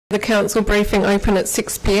The council briefing open at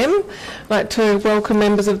 6 p.m. I'd like to welcome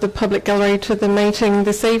members of the public gallery to the meeting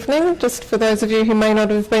this evening. Just for those of you who may not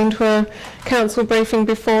have been to a council briefing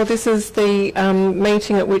before, this is the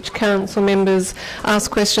meeting at which council members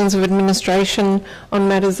ask questions of administration on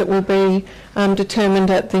matters that will be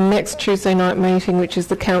determined at the next Tuesday night meeting, which is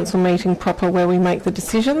the council meeting proper where we make the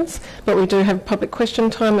decisions. But we do have public question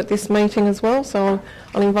time at this meeting as well, so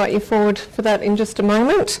I'll invite you forward for that in just a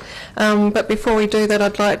moment. But before we do that,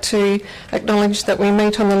 I'd like to acknowledge that we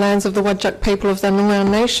meet on the lands of the Whadjuk people of the Noongar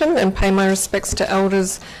Nation and pay my respects to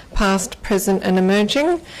elders past, present and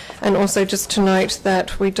emerging. And also just to note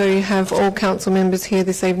that we do have all council members here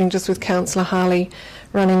this evening, just with Councillor Harley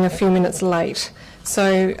running a few minutes late.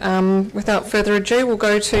 So without further ado, we'll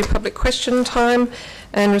go to public question time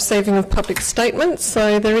and receiving of public statements.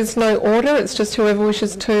 So there is no order, it's just whoever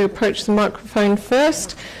wishes to approach the microphone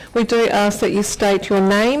first. We do ask that you state your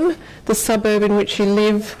name, the suburb in which you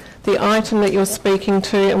live, the item that you're speaking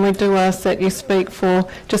to, and we do ask that you speak for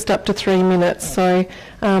just up to 3 minutes. So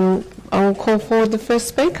I'll call forward the first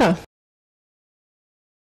speaker.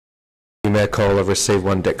 Mayor Cole, I've received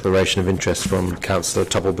one declaration of interest from Councillor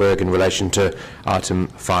Toppelberg in relation to item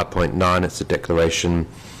 5.9. It's a declaration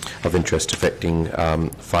of interest affecting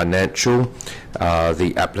financial.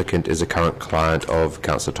 The applicant is a current client of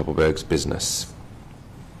Councillor Toppelberg's business.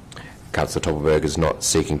 Councillor Toppelberg is not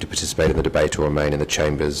seeking to participate in the debate or remain in the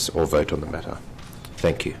chambers or vote on the matter.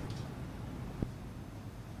 Thank you.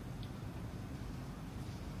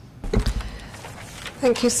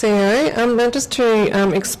 Thank you, CEO. Now just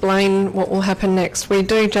to explain what will happen next, we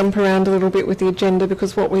do jump around a little bit with the agenda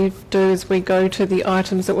because what we do is we go to the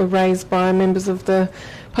items that were raised by members of the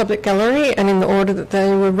public gallery and in the order that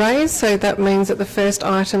they were raised. So that means that the first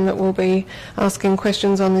item that we'll be asking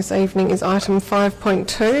questions on this evening is item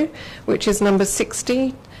 5.2, which is number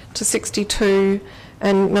 60 to 62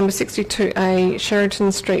 and number 62A,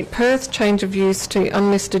 Sheraton Street, Perth, change of use to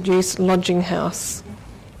unlisted use lodging house.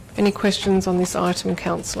 Any questions on this item,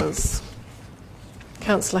 councillors?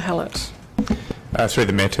 Councillor Hallett. Through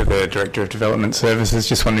the Mayor to the Director of Development Services,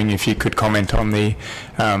 just wondering if you could comment on the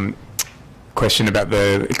question about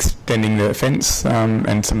the extending the offence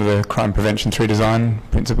and some of the crime prevention through design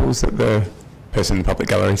principles that the person in the public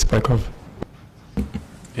gallery spoke of.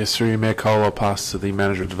 Yes, through Mayor Cole, I'll pass to the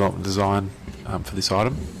Manager of Development Design for this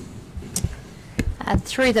item.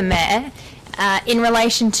 Through the Mayor, in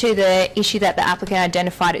relation to the issue that the applicant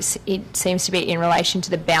identified, it seems to be in relation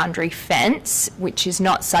to the boundary fence, which is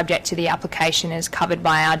not subject to the application as covered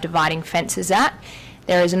by our Dividing Fences Act.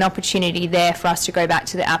 There is an opportunity there for us to go back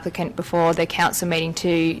to the applicant before the council meeting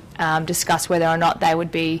to discuss whether or not they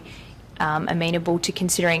would be amenable to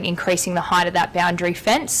considering increasing the height of that boundary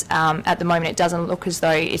fence. At the moment it doesn't look as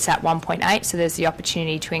though it's at 1.8, so there's the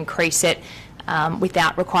opportunity to increase it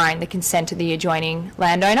without requiring the consent of the adjoining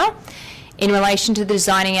landowner. In relation to the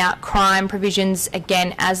designing out crime provisions,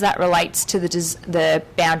 again, as that relates to the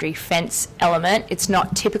boundary fence element, it's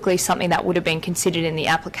not typically something that would have been considered in the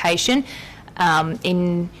application.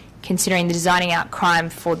 In considering the designing out crime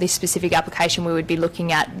for this specific application, we would be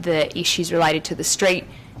looking at the issues related to the street,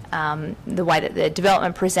 the way that the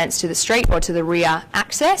development presents to the street or to the rear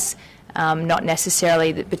access, not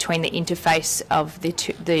necessarily between the interface of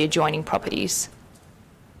the adjoining properties.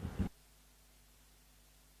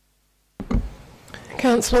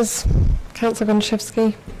 Councillors. Councillor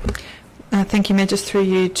Gonchevsky. Thank you, Mayor. Just through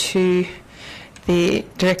you to the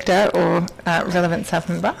Director or relevant staff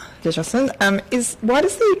member, Des Jocelyn. Why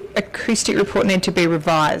does the acoustic report need to be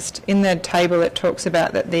revised? In the table it talks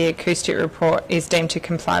about that the acoustic report is deemed to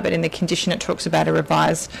comply, but in the condition it talks about a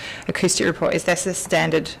revised acoustic report. Is this a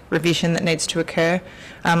standard revision that needs to occur,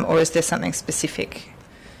 or is there something specific?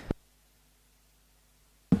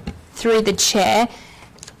 Through the Chair,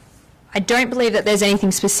 I don't believe that there's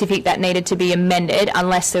anything specific that needed to be amended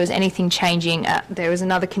unless there was anything changing. There was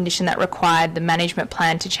another condition that required the management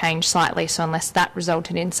plan to change slightly, so unless that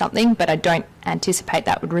resulted in something, but I don't anticipate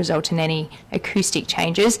that would result in any acoustic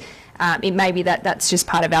changes. It may be that that's just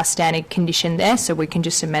part of our standard condition there, so we can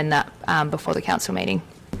just amend that before the council meeting.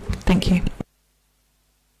 Thank you.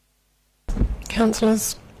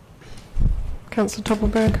 Councillors. Councillor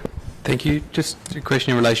Toppelberg. Thank you. Just a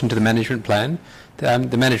question in relation to the management plan.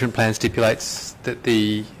 The management plan stipulates that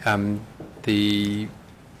the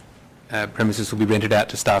premises will be rented out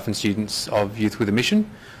to staff and students of Youth with a Mission.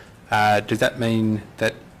 Does that mean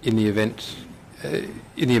that in the event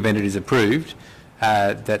it is approved,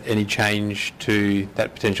 that any change to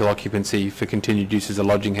that potential occupancy for continued use as a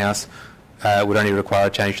lodging house would only require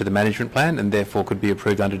a change to the management plan and therefore could be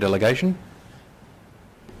approved under delegation?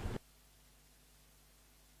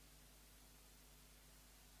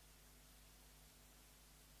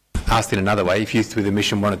 asked in another way, if Youth with a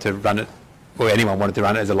Mission wanted to run it, or anyone wanted to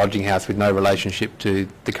run it as a lodging house with no relationship to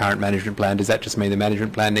the current management plan, does that just mean the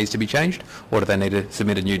management plan needs to be changed, or do they need to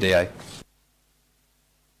submit a new DA?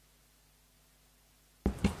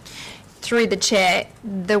 Through the Chair,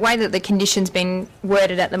 the way that the condition's been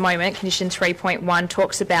worded at the moment, condition 3.1,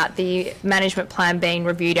 talks about the management plan being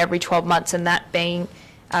reviewed every 12 months and that being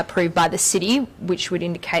approved by the City, which would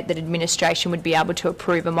indicate that administration would be able to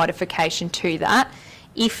approve a modification to that.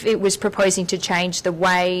 If it was proposing to change the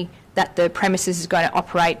way that the premises is going to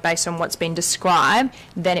operate based on what's been described,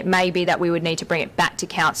 then it may be that we would need to bring it back to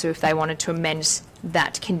Council if they wanted to amend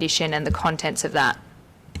that condition and the contents of that.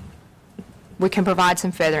 We can provide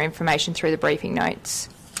some further information through the briefing notes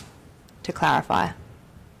to clarify.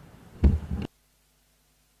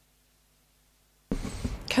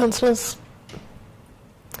 Councillors.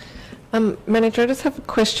 Manager, I just have a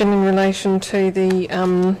question in relation to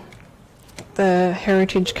the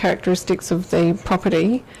heritage characteristics of the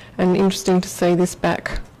property, and interesting to see this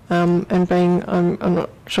back and being, I'm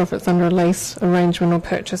not sure if it's under a lease arrangement or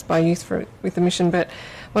purchased by Youth with a Mission, but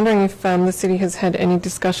wondering if the City has had any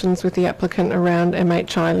discussions with the applicant around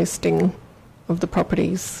MHI listing of the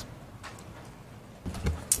properties.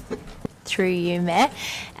 Through you, Mayor.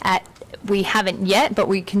 We haven't yet, but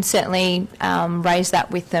we can certainly raise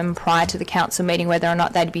that with them prior to the council meeting, whether or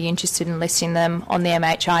not they'd be interested in listing them on the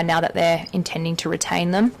MHI now that they're intending to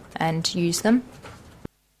retain them and use them.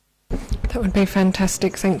 That would be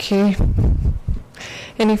fantastic, thank you.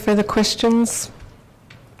 Any further questions?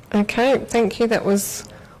 Okay, thank you. That was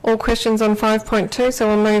all questions on 5.2, so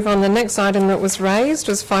we'll move on. The next item that was raised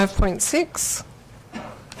was 5.6.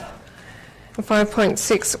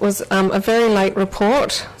 5.6 was a very late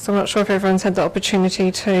report, so I'm not sure if everyone's had the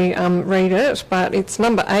opportunity to read it, but it's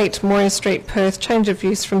number 8, Moya Street, Perth, change of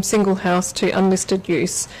use from single house to unlisted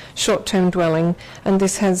use, short-term dwelling, and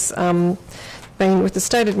this has been with the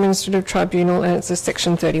State Administrative Tribunal, and it's a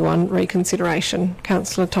Section 31 reconsideration.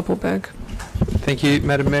 Councillor Toppelberg. Thank you,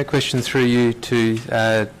 Madam Mayor. Question through you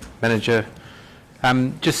to Manager.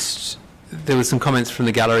 There were some comments from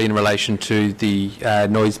the gallery in relation to the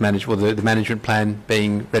noise management, well, the management plan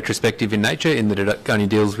being retrospective in nature, in that it only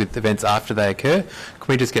deals with events after they occur. Can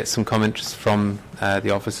we just get some comments from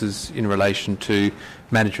the officers in relation to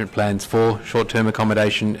management plans for short-term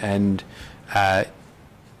accommodation and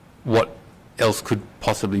what else could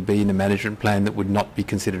possibly be in a management plan that would not be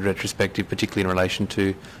considered retrospective, particularly in relation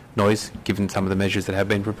to noise, given some of the measures that have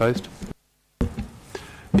been proposed?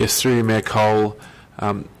 Yes, through you, Mayor Cole.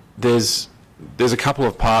 There's a couple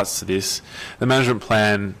of parts to this. The management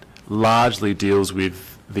plan largely deals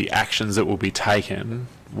with the actions that will be taken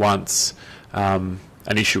once an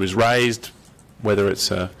issue is raised, whether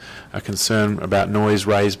it's a concern about noise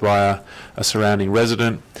raised by a surrounding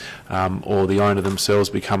resident or the owner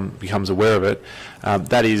themselves becomes aware of it.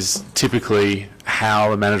 That is typically how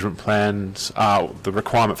the management plans, the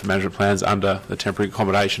requirement for management plans under the temporary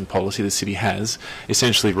accommodation policy the City has,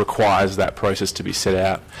 essentially requires that process to be set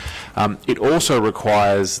out. It also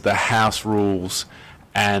requires the house rules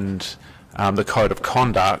and the code of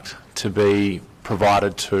conduct to be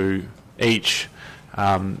provided to each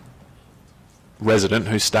resident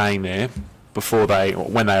who's staying there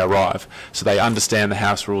when they arrive, so they understand the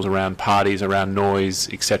house rules around parties, around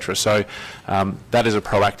noise, etc. So that is a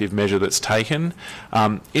proactive measure that's taken.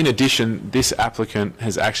 In addition, this applicant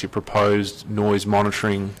has actually proposed noise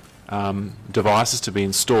monitoring devices to be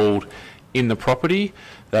installed in the property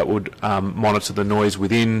that would monitor the noise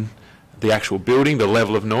within the actual building, the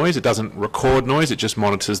level of noise. It doesn't record noise, it just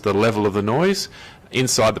monitors the level of the noise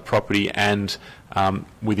inside the property and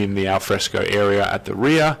within the alfresco area at the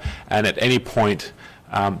rear, and at any point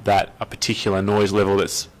that a particular noise level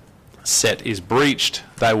that's set is breached,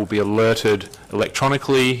 they will be alerted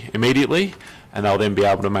electronically immediately, and they'll then be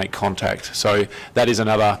able to make contact. So that is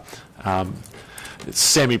another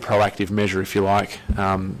semi-proactive measure, if you like.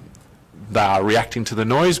 They are reacting to the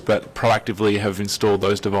noise, but proactively have installed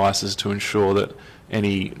those devices to ensure that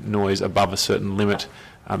any noise above a certain limit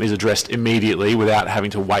is addressed immediately without having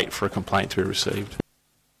to wait for a complaint to be received.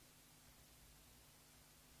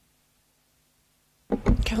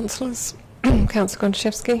 Councillors. Councillor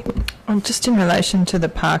Gontaszewski. Just in relation to the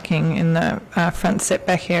parking in the front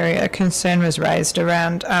setback area, a concern was raised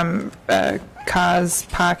around cars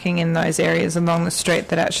parking in those areas along the street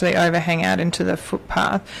that actually overhang out into the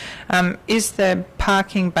footpath. Is the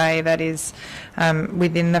parking bay that is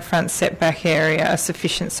within the front setback area a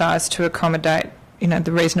sufficient size to accommodate,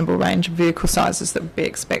 the reasonable range of vehicle sizes that would be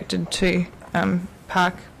expected to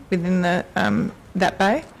park within that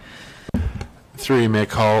bay? Through you, Mayor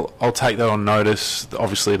Cole, I'll take that on notice.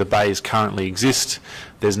 Obviously, the bays currently exist.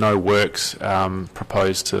 There's no works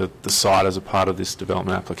proposed to the site as a part of this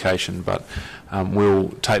development application, but we'll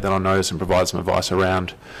take that on notice and provide some advice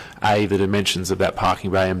around A, the dimensions of that parking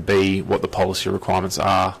bay, and B, what the policy requirements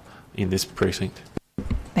are in this precinct.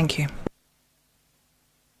 Thank you.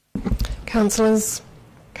 Councillors,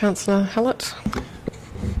 Councillor Hallett.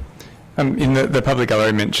 In the public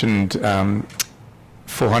gallery mentioned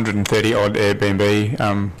 430 odd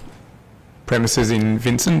Airbnb premises in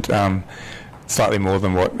Vincent, slightly more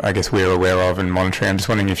than what I guess we're aware of and monitoring. I'm just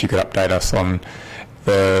wondering if you could update us on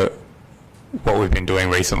what we've been doing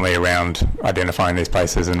recently around identifying these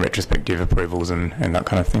places and retrospective approvals and that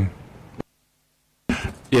kind of thing.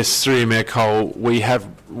 Yes, through you, Mayor Cole,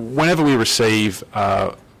 whenever we receive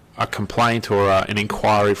a complaint or an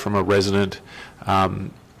inquiry from a resident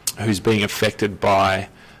who's being affected by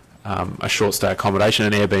a short stay accommodation,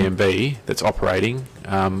 an Airbnb that's operating,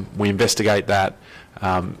 we investigate that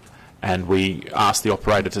and we ask the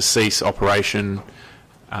operator to cease operation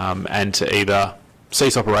and to either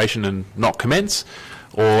cease operation and not commence,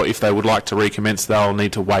 or if they would like to recommence, they'll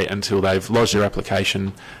need to wait until they've lodged their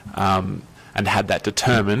application and had that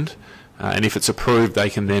determined, and if it's approved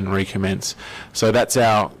they can then recommence. So that's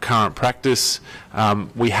our current practice.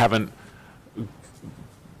 We haven't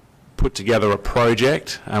put together a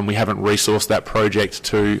project and we haven't resourced that project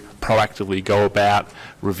to proactively go about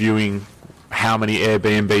reviewing how many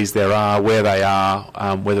Airbnbs there are, where they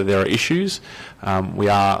are, whether there are issues. We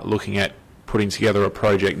are looking at putting together a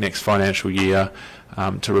project next financial year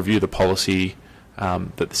to review the policy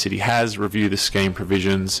that the city has, review the scheme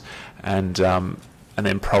provisions, and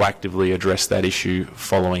then proactively address that issue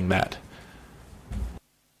following that.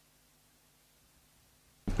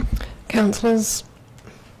 Councillors.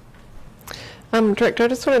 Director, I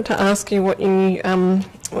just wanted to ask you what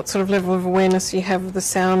sort of level of awareness you have of the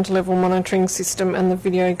sound level monitoring system and the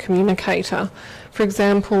video communicator. For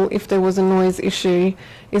example, if there was a noise issue,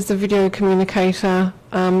 is the video communicator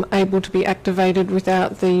able to be activated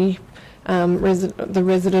without the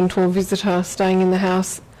resident or visitor staying in the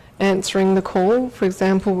house answering the call? For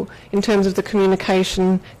example, in terms of the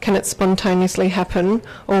communication, can it spontaneously happen,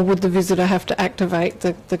 or would the visitor have to activate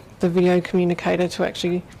the video communicator to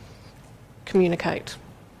actually communicate?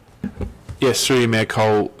 Yes, through you, Mayor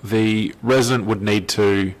Cole, the resident would need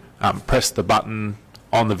to press the button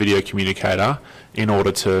on the video communicator in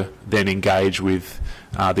order to then engage with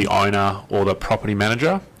the owner or the property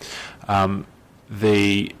manager.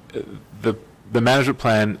 The management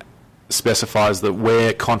plan specifies that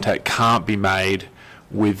where contact can't be made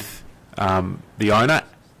with the owner,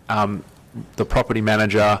 the property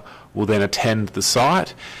manager will then attend the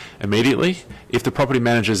site immediately. If the property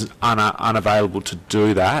manager is unavailable to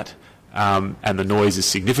do that and the noise is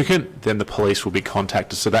significant, then the police will be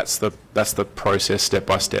contacted. So that's the process step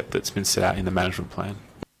by step that's been set out in the management plan.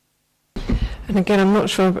 And again, I'm not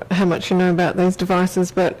sure how much you know about these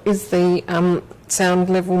devices, but is the sound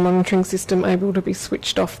level monitoring system able to be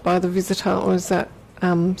switched off by the visitor, or is that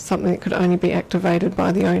something that could only be activated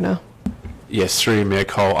by the owner? Yes, through you, Mayor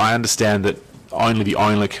Cole, I understand that only the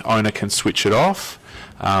owner can switch it off.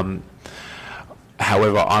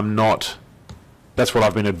 However, I'm not. That's what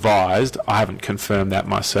I've been advised. I haven't confirmed that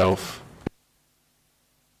myself.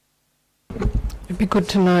 It'd be good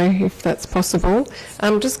to know if that's possible.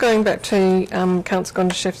 Just going back to Councillor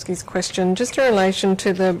Gondaszewski's question, just in relation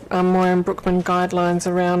to the Moir and Brookman guidelines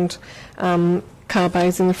around car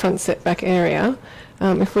bays in the front setback area,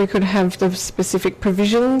 if we could have the specific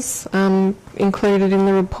provisions included in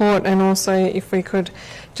the report, and also if we could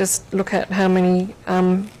just look at how many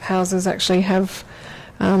houses actually have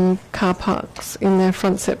car parks in their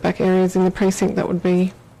front setback areas in the precinct, that would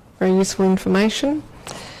be very useful information.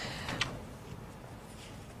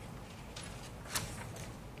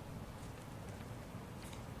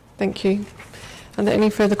 Thank you. Are there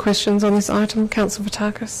any further questions on this item? Councillor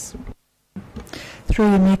Fotakis.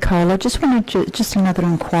 Through you, Mayor Cole, I just wanted just another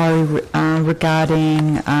inquiry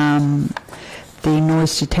regarding the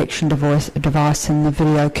noise detection device and the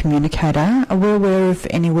video communicator. Are we aware of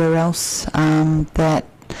anywhere else that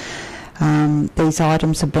these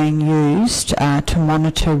items are being used to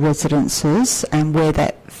monitor residences, and where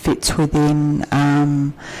that fits within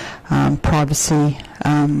privacy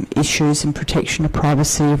issues and protection of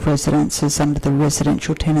privacy of residences under the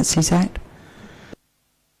Residential Tenancies Act?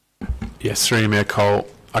 Yes, through you, Mayor Cole,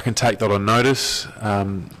 I can take that on notice,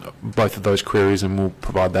 both of those queries, and we'll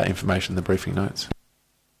provide that information in the briefing notes.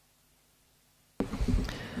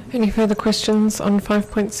 Any further questions on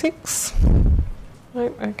 5.6?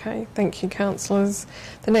 Nope, okay, thank you, councillors.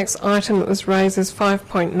 The next item that was raised is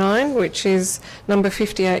 5.9, which is number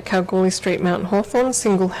 58 Kalgoorlie Street, Mount Hawthorn,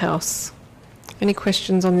 single house. Any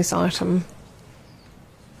questions on this item?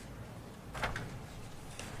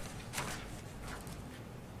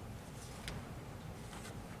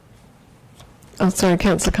 Oh, sorry,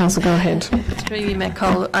 Councillor Castle, go ahead. Through you, Mayor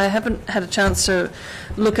Cole. I haven't had a chance to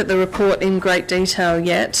look at the report in great detail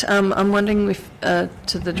yet. I'm wondering if,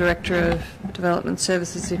 to the Director of Development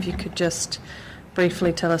Services, if you could just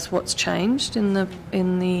briefly tell us what's changed in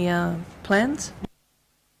the plans.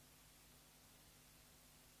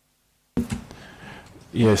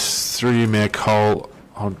 Yes, through you, Mayor Cole.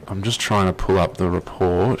 I'm just trying to pull up the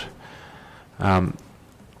report. The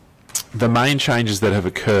main changes that have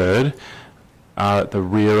occurred are at the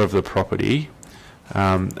rear of the property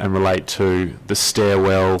and relate to the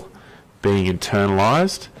stairwell being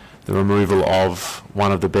internalised, the removal of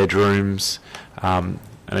one of the bedrooms, an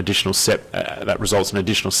additional that results in an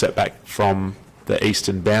additional setback from the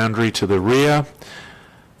eastern boundary to the rear.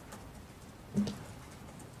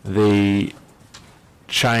 The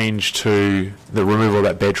change to the removal of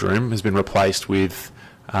that bedroom has been replaced with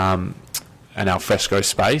an alfresco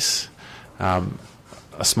space, a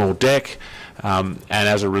small deck, and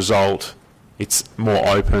as a result it's more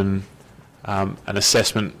open. The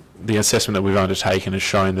assessment that we've undertaken has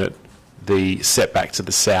shown that the setback to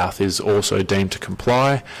the south is also deemed to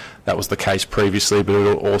comply. That was the case previously, but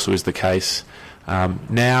it also is the case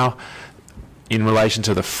now. In relation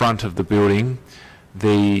to the front of the building,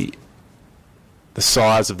 the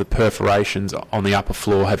size of the perforations on the upper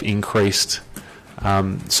floor have increased,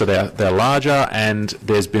 so they're larger, and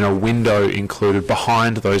there's been a window included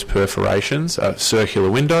behind those perforations, a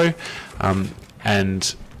circular window,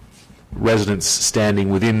 and residents standing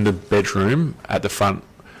within the bedroom at the front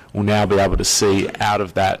will now be able to see out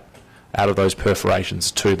of those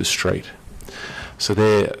perforations to the street. So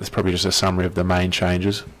there's probably just a summary of the main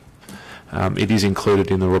changes. It is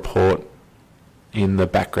included in the report in the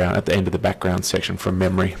background, at the end of the background section from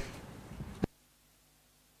memory.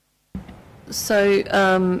 So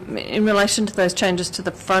in relation to those changes to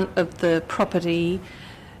the front of the property,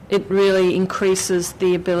 it really increases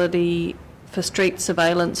the ability for street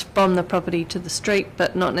surveillance from the property to the street,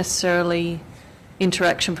 but not necessarily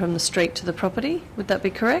interaction from the street to the property. Would that be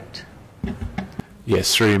correct?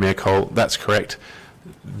 Yes, through you, Mayor Cole, that's correct.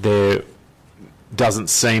 There doesn't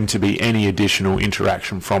seem to be any additional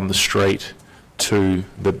interaction from the street to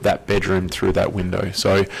that bedroom through that window.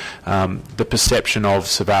 So the perception of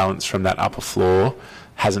surveillance from that upper floor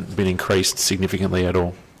hasn't been increased significantly at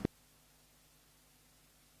all.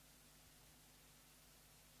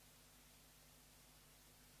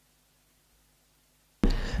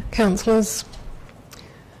 Councillors.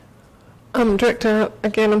 Director,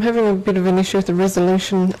 again, I'm having a bit of an issue with the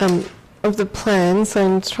resolution of the plan, so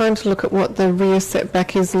I'm trying to look at what the rear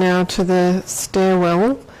setback is now to the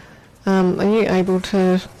stairwell. Are you able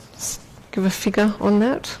to give a figure on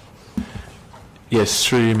that? Yes,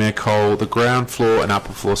 through you, Mayor Cole, the ground floor and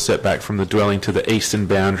upper floor setback from the dwelling to the eastern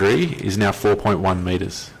boundary is now 4.1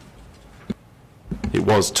 metres. It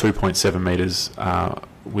was 2.7 metres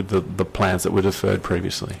with the plans that were deferred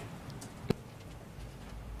previously.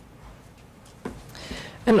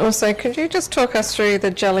 And also, could you just talk us through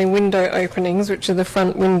the jelly window openings, which are the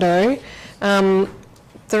front window?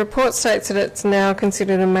 The report states that it's now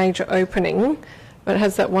considered a major opening, but it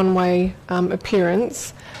has that one-way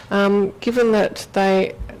appearance. Given that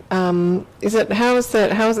they, how is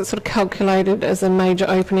it sort of calculated as a major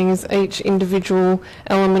opening? Is each individual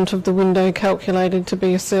element of the window calculated to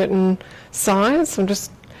be a certain size? I'm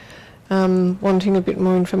just wanting a bit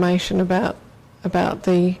more information about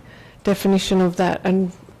the definition of that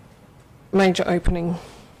and major opening.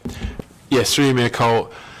 Yes, through you, Mayor Cole,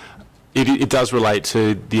 it does relate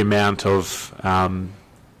to the amount of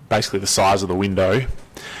basically the size of the window.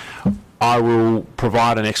 I will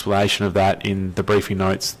provide an explanation of that in the briefing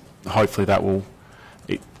notes. Hopefully that will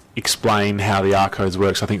explain how the ARCODES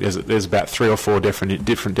works. I think there's about 3 or 4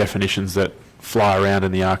 different definitions that fly around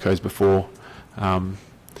in the ARCODES before I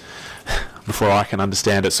can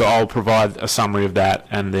understand it. So I'll provide a summary of that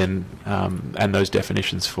and then and those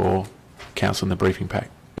definitions for Council in the briefing pack.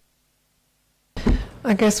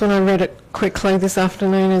 I guess when I read it quickly this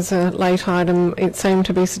afternoon as a late item, it seemed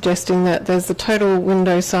to be suggesting that there's the total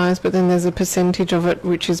window size, but then there's a percentage of it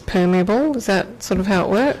which is permeable. Is that sort of how it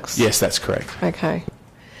works? Yes, that's correct. Okay.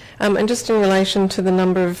 And just in relation to the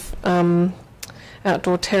number of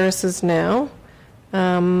outdoor terraces now, so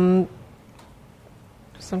I'm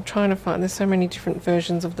trying to find, there's so many different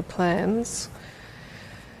versions of the plans.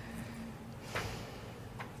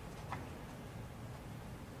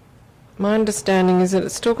 My understanding is that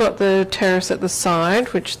it's still got the terrace at the side,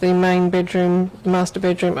 which the main bedroom, the master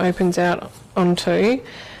bedroom, opens out onto,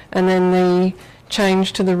 and then the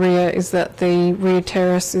change to the rear is that the rear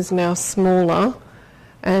terrace is now smaller,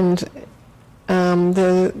 and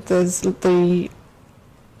there is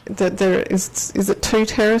it two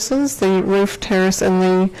terraces, the roof terrace and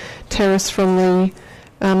the terrace from the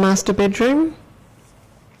master bedroom?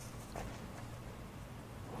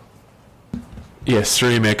 Yes, through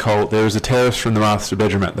you, Mayor Cole, there is a terrace from the master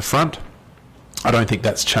bedroom at the front. I don't think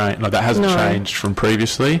that's changed. Like, that hasn't changed from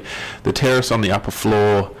previously. The terrace on the upper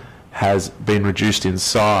floor has been reduced in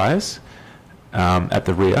size at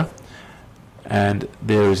the rear, and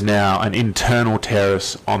there is now an internal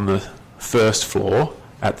terrace on the first floor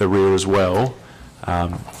at the rear as well.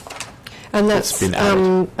 And that's been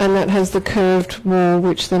added. and that has the curved wall,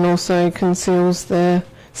 which then also conceals the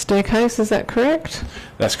staircase. Is that correct?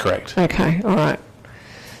 That's correct. Okay, all right.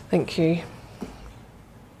 Thank you.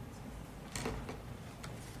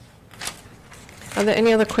 Are there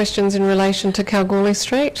any other questions in relation to Kalgoorlie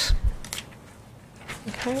Street?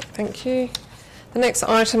 Okay, thank you. The next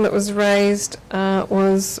item that was raised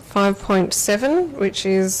was 5.7, which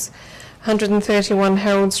is 131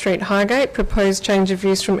 Harold Street, Highgate, proposed change of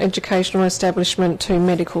use from educational establishment to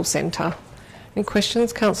medical centre. Any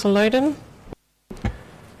questions? Councillor Loden?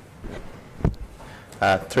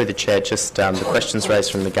 Through the Chair, just the questions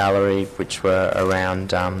raised from the gallery, which were around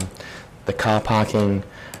the car parking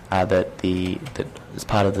that is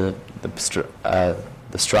part of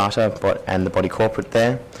the strata and the body corporate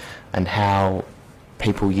there, and how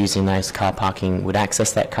people using those car parking would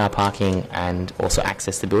access that car parking and also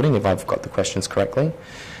access the building, if I've got the questions correctly.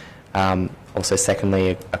 Also,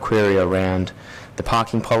 secondly, a query around the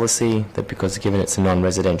parking policy, that because given it's a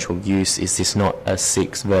non-residential use, is this not a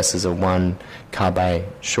 6 versus a 1 car bay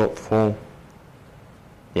shortfall?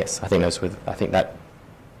 Yes, I think that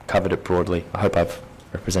covered it broadly. I hope I've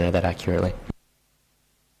represented that accurately.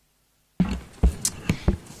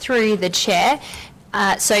 Through the Chair,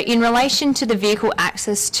 so in relation to the vehicle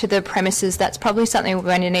access to the premises, that's probably something we're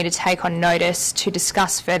going to need to take on notice to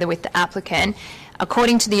discuss further with the applicant.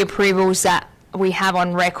 According to the approvals that we have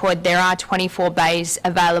on record, there are 24 bays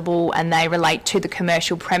available and they relate to the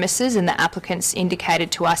commercial premises, and the applicants indicated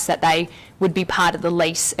to us that they would be part of the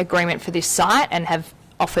lease agreement for this site and have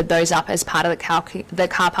offered those up as part of the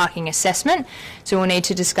car parking assessment. So we'll need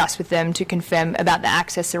to discuss with them to confirm about the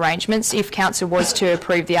access arrangements. If Council was to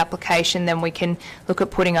approve the application, then we can look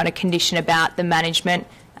at putting on a condition about the management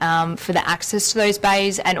for the access to those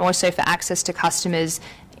bays, and also for access to customers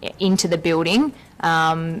into the building,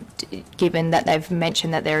 given that they've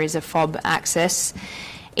mentioned that there is a fob access.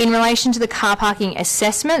 In relation to the car parking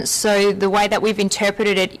assessment, so the way that we've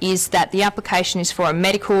interpreted it is that the application is for a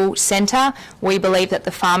medical centre. We believe that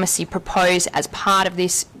the pharmacy proposed as part of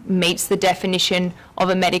this meets the definition of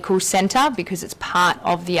a medical centre because it's part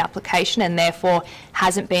of the application, and therefore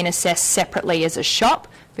hasn't been assessed separately as a shop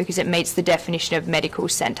because it meets the definition of medical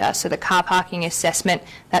centre. So the car parking assessment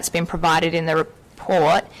that's been provided in the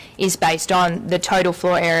report is based on the total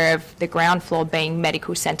floor area of the ground floor being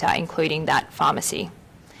medical centre, including that pharmacy.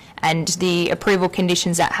 And the approval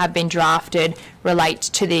conditions that have been drafted relate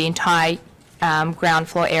to the entire ground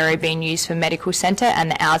floor area being used for medical centre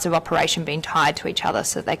and the hours of operation being tied to each other,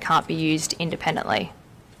 so they can't be used independently.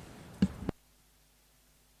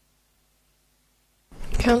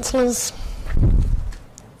 Councillors?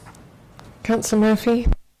 Councillor Murphy?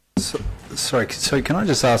 Sorry, so can I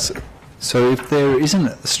just ask, so if there isn't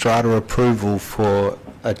a strata approval for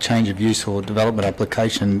a change of use or development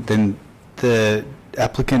application, then the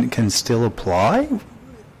applicant can still apply?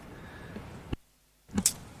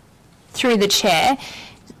 Through the Chair,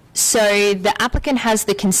 so the applicant has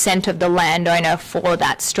the consent of the landowner for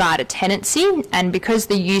that strata tenancy, and because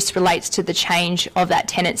the use relates to the change of that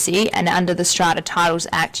tenancy, and under the Strata Titles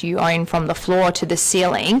Act you own from the floor to the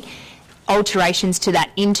ceiling, alterations to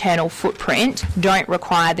that internal footprint don't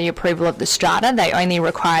require the approval of the strata. They only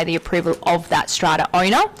require the approval of that strata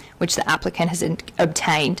owner, which the applicant has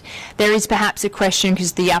obtained. There is perhaps a question,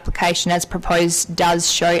 because the application as proposed does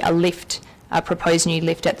show a lift, a proposed new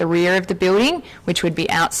lift at the rear of the building, which would be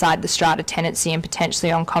outside the strata tenancy and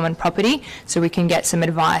potentially on common property. So we can get some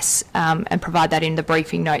advice and provide that in the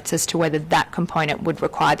briefing notes as to whether that component would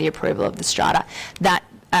require the approval of the strata. That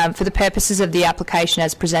for the purposes of the application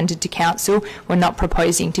as presented to Council, we're not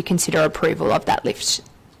proposing to consider approval of that lift.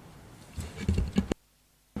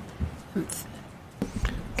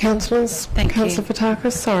 Councillors? Thank you. Councillor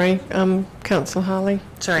Fotakis? Sorry, Councillor Harley.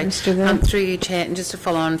 Sorry, through you, Chair, and just to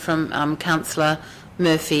follow on from Councillor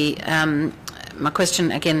Murphy, my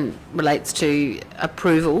question again relates to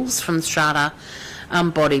approvals from the strata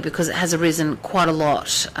body, because it has arisen quite a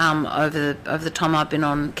lot over the time I've been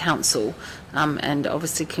on council, and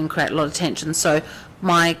obviously can create a lot of tension. So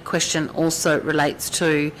my question also relates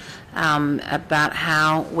to about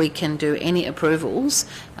how we can do any approvals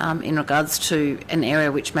in regards to an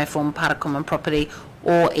area which may form part of common property,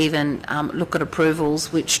 or even look at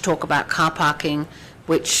approvals which talk about car parking,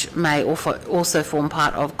 which may also form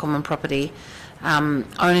part of common property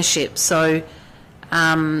ownership. So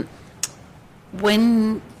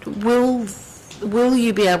when will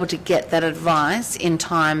you be able to get that advice in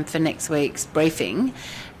time for next week's briefing?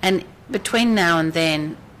 And between now and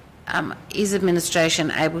then, is administration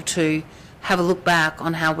able to have a look back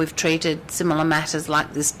on how we've treated similar matters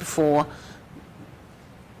like this before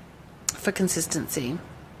for consistency?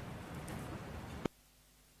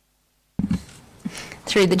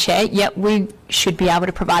 Through the chair, yep, we should be able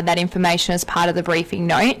to provide that information as part of the briefing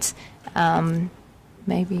notes.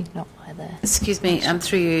 Maybe not by the... Excuse me,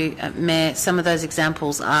 through you, Mayor, some of those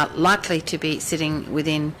examples are likely to be sitting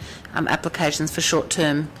within applications for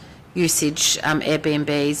short-term usage,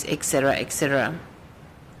 Airbnbs, etc., etc.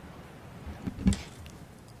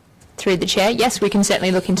 Through the chair, yes, we can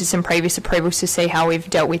certainly look into some previous approvals to see how we've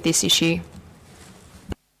dealt with this issue.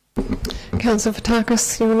 Councillor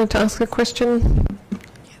Fotakis, you wanted to ask a question?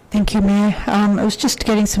 Thank you, Mayor. I was just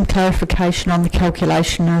getting some clarification on the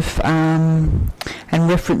calculation of and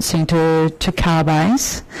referencing to car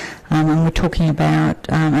bays, and we're talking about,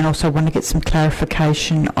 and also want to get some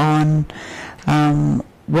clarification on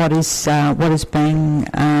what is being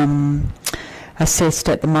assessed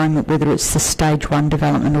at the moment, whether it's the stage 1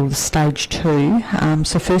 development or the stage 2.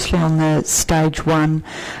 So firstly on the stage 1,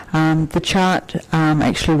 the chart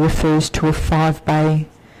actually refers to a 5-bay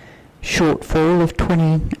shortfall of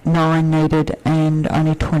 29 needed and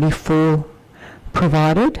only 24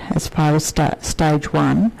 provided as far as stage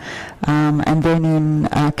 1, and then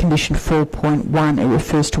in condition 4.1 it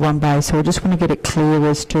refers to 1 bay. So I just want to get it clear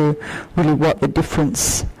as to really what the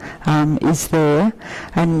difference is there.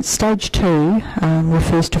 And stage 2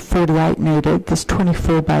 refers to 48 needed, there's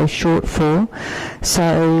 24 bay shortfall.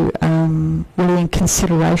 So really in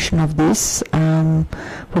consideration of this,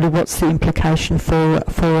 really what's the implication for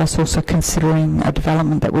us also considering a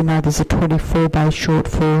development that we know there's a 24 bay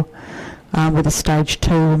shortfall with a stage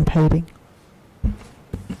 2 impeding?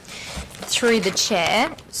 Through the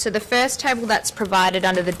chair, so the first table that's provided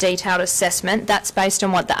under the detailed assessment, that's based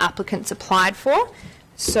on what the applicants applied for.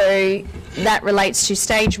 So that relates to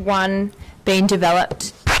stage 1 being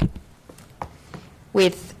developed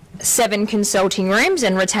with 7 consulting rooms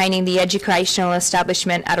and retaining the educational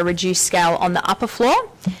establishment at a reduced scale on the upper floor.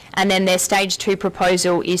 And then their stage 2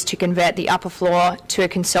 proposal is to convert the upper floor to a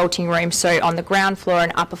consulting room. So on the ground floor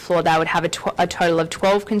and upper floor they would have a total of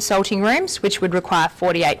 12 consulting rooms, which would require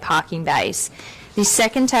 48 parking bays. The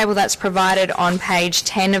second table that's provided on page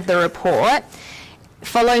 10 of the report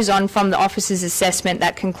follows on from the officer's assessment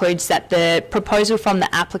that concludes that the proposal from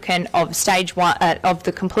the applicant of stage 1 of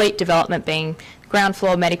the complete development being ground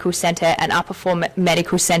floor medical centre and upper floor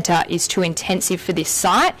medical centre is too intensive for this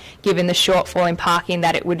site, given the shortfall in parking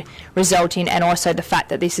that it would result in, and also the fact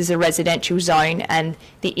that this is a residential zone and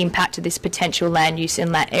the impact of this potential land use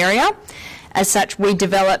in that area. As such, we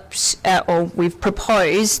developed, or we've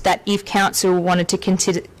proposed that if council wanted to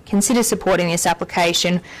consider supporting this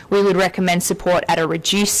application, we would recommend support at a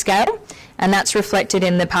reduced scale, and that's reflected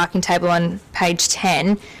in the parking table on page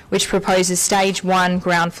 10, which proposes stage 1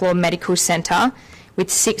 ground floor medical centre with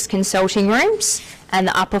 6 consulting rooms and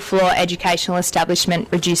the upper floor educational establishment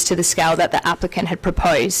reduced to the scale that the applicant had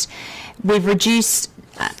proposed. We've reduced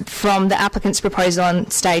from the applicant's proposal on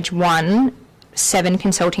stage 1 7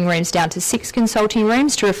 consulting rooms down to 6 consulting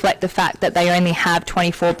rooms to reflect the fact that they only have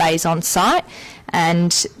 24 bays on site,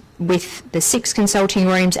 and with the 6 consulting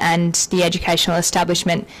rooms and the educational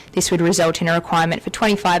establishment, this would result in a requirement for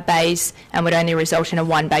 25 bays and would only result in a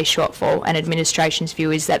 1 bay shortfall, and administration's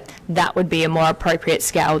view is that that would be a more appropriate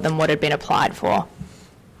scale than what had been applied for.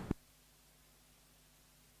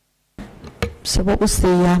 So what was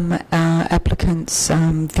the applicant's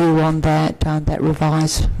view on that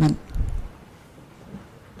revisement?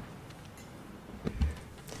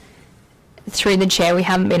 Through the chair, we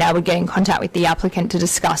haven't been able to get in contact with the applicant to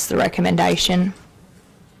discuss the recommendation.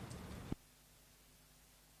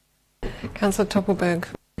 Councillor Toppelberg.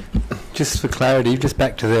 Just for clarity, just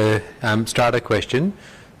back to the strata question.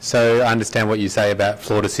 So I understand what you say about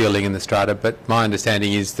floor to ceiling in the strata, but my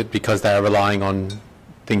understanding is that because they are relying on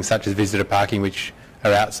things such as visitor parking, which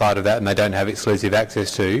are outside of that and they don't have exclusive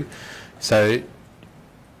access to, so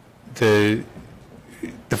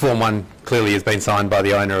the Form 1 clearly has been signed by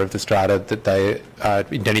the owner of the strata that they are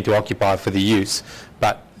intending to occupy for the use,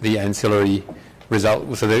 but the ancillary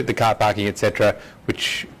result, so the car parking, etc.,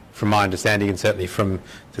 which from my understanding and certainly from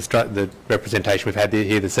the representation we've had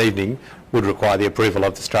here this evening, would require the approval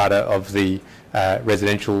of the strata of the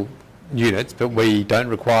residential units, but we don't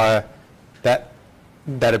require that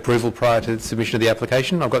approval prior to submission of the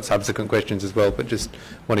application. I've got subsequent questions as well, but just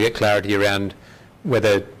want to get clarity around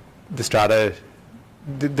whether the strata,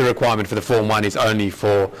 the requirement for the Form 1 is only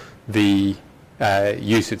for the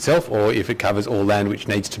use itself, or if it covers all land which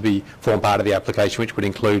needs to form part of the application, which would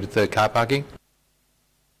include the car parking.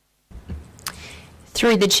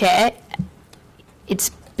 Through the Chair, it's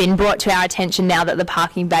been brought to our attention now that the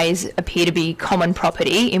parking bays appear to be common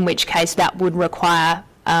property, in which case that would require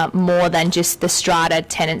more than just the strata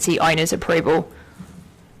tenancy owner's approval.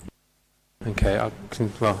 Okay, I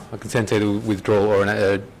can sense either withdrawal or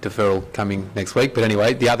a deferral coming next week. But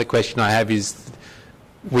anyway, the other question I have is,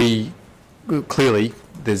 clearly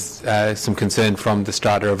there's some concern from the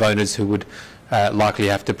strata of owners who would likely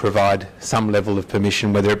have to provide some level of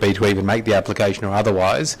permission, whether it be to even make the application or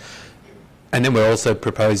otherwise. And then we're also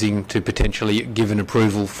proposing to potentially give an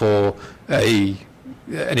approval for an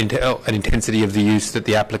intensity of the use that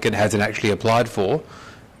the applicant hasn't actually applied for.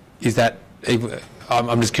 Is that,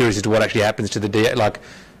 I'm just curious as to what actually happens to the DA, like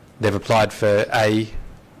they've applied for A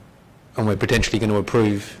and we're potentially going to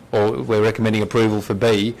approve, or we're recommending approval for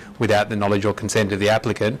B without the knowledge or consent of the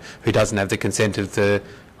applicant, who doesn't have the consent of the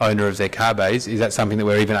owner of their car bays. Is that something that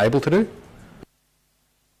we're even able to do?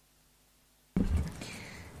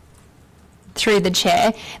 Through the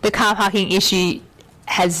Chair, the car parking issue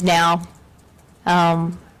has now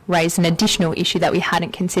raised an additional issue that we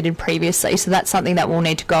hadn't considered previously, so that's something that we'll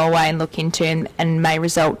need to go away and look into, and may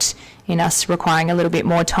result in us requiring a little bit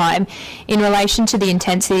more time. In relation to the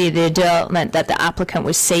intensity of the development that the applicant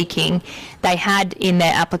was seeking, they had in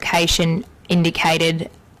their application indicated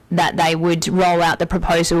that they would roll out the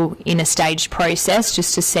proposal in a staged process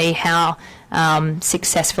just to see how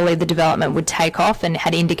successfully the development would take off, and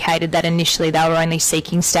had indicated that initially they were only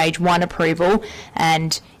seeking stage 1 approval,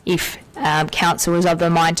 and if council was of the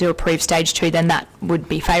mind to approve stage 2, then that would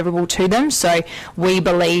be favourable to them. So we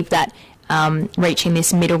believe that reaching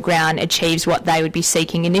this middle ground achieves what they would be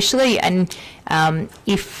seeking initially, and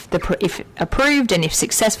if approved and if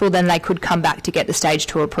successful, then they could come back to get the stage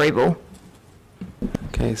 2 approval.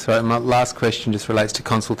 Okay, so my last question just relates to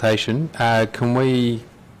consultation.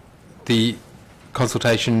 The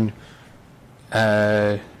consultation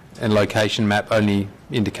and location map only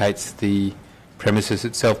indicates the premises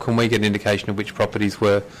itself. Can we get an indication of which properties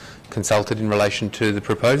were consulted in relation to the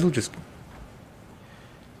proposal?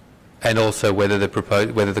 And also whether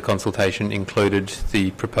the consultation included the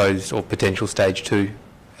proposed or potential stage 2,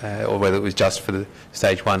 or whether it was just for the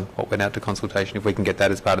stage 1, what went out to consultation. If we can get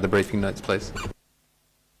that as part of the briefing notes, please.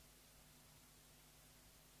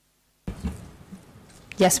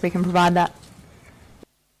 Yes, we can provide that.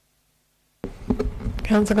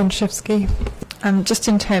 Councillor Gonchevsky. Just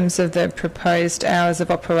in terms of the proposed hours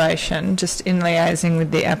of operation, just in liaising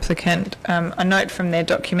with the applicant, a note from their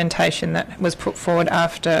documentation that was put forward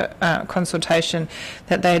after consultation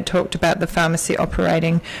that they had talked about the pharmacy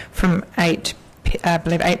operating from 8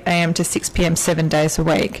 a.m. to 6 p.m. 7 days a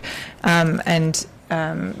week,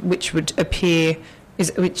 which would appear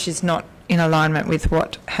which is not in alignment with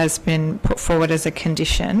what has been put forward as a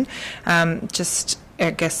condition. Just,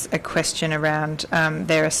 I guess, a question around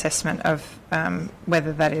their assessment of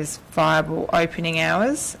whether that is viable opening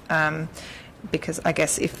hours, because I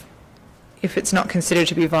guess if it's not considered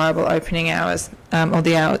to be viable opening hours, or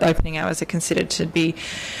the opening hours are considered to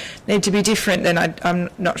need to be different, then I'm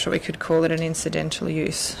not sure we could call it an incidental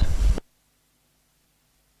use.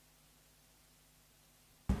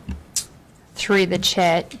 Through the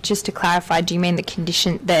Chair, just to clarify, do you mean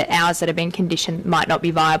the hours that have been conditioned might not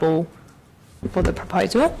be viable for the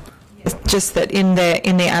proposal? Yes, just that in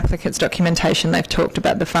the applicant's documentation they've talked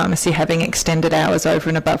about the pharmacy having extended hours over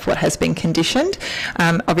and above what has been conditioned.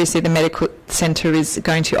 Obviously the medical centre is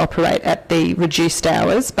going to operate at the reduced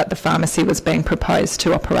hours, but the pharmacy was being proposed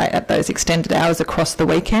to operate at those extended hours across the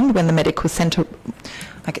weekend when the medical centre,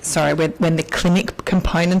 when the clinic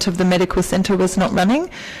component of the medical centre was not running.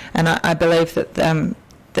 And I believe that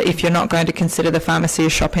if you're not going to consider the pharmacy a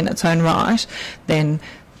shop in its own right, then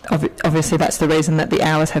obviously that's the reason that the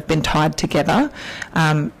hours have been tied together.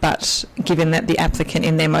 But given that the applicant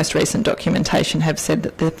in their most recent documentation have said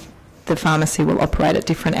that the pharmacy will operate at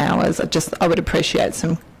different hours, I would appreciate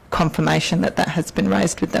some confirmation that has been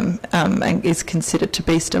raised with them and is considered to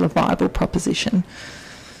be still a viable proposition.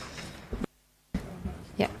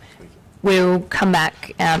 we'll come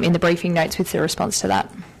back in the briefing notes with the response to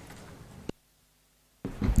that.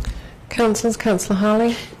 Councillors, Councillor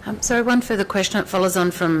Harley. Sorry, one further question. It follows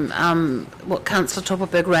on from what Councillor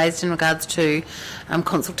Toppelberg raised in regards to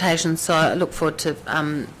consultation. So I look forward to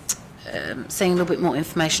seeing a little bit more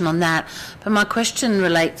information on that. But my question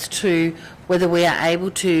relates to whether we are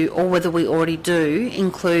able to, or whether we already do,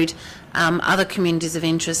 include other communities of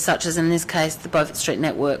interest, such as in this case the Beaufort Street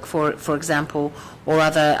Network, for example, or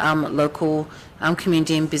other local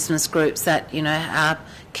community and business groups that are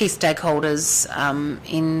key stakeholders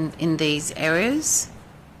in these areas.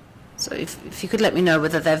 So if you could let me know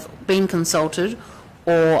whether they've been consulted,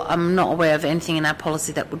 or I'm not aware of anything in our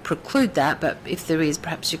policy that would preclude that, but if there is,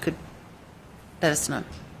 perhaps you could let us know.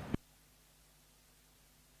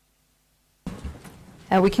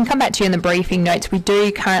 We can come back to you in the briefing notes. We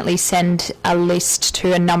do currently send a list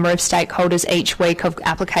to a number of stakeholders each week of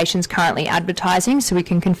applications currently advertising, so we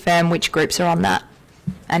can confirm which groups are on that.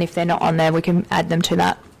 And if they're not on there, we can add them to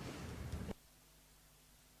that.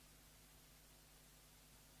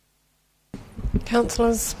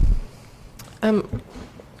 Councillors,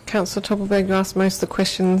 Councillor Toppelberg, you asked most of the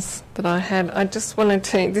questions that I had. I just wanted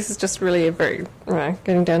to, this is just really a very,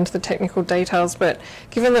 getting down to the technical details, but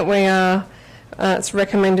given that we are, it's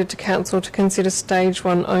recommended to Council to consider stage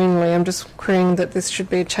 1 only, I'm just querying that this should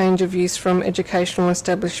be a change of use from educational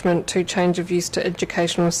establishment to change of use to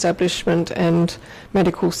educational establishment and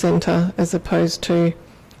medical centre, as opposed to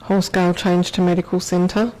whole-scale change to medical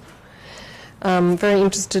centre. Very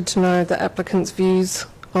interested to know the applicant's views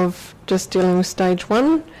of just dealing with stage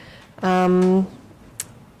 1.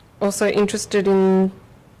 Also interested in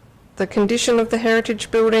the condition of the heritage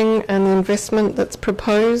building and the investment that's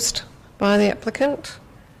proposed by the applicant.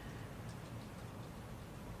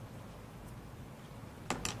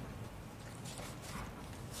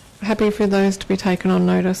 Happy for those to be taken on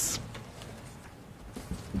notice.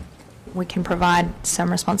 We can provide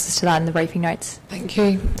some responses to that in the briefing notes. Thank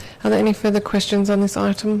you. Are there any further questions on this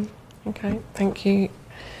item? Okay, thank you.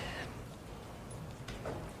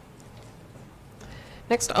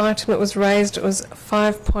 Next item that was raised was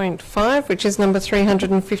 5.5, which is number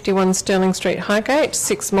 351 Stirling Street, Highgate,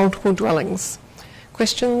 6 multiple dwellings.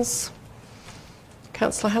 Questions?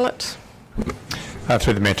 Councillor Hallett.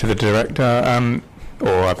 Through the Mayor to the Director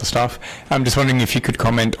or other staff. I'm just wondering if you could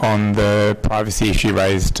comment on the privacy issue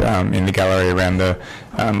raised in the gallery around the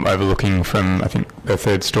overlooking from, I think, the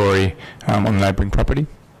 3rd storey on the neighbouring property.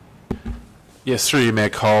 Yes, through you, Mayor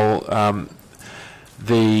Cole.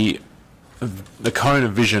 The cone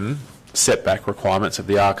of vision setback requirements of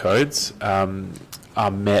the R codes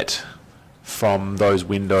are met from those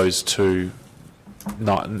windows to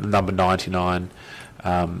number 99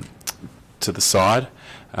 to the side.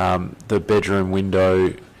 The bedroom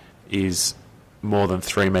window is more than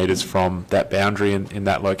 3 metres from that boundary in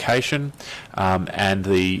that location, and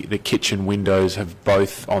the kitchen windows have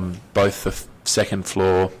both on both the 2nd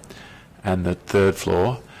floor and the 3rd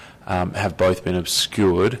floor have both been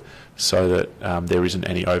obscured, so that there isn't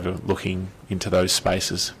any overlooking into those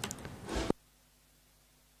spaces.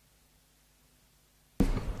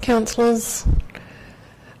 Councillors,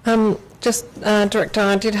 Director,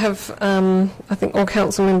 I did have, I think all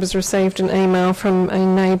council members received an email from a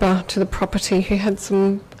neighbour to the property who had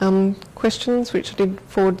some questions, which I did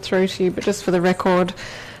forward through to you, but just for the record,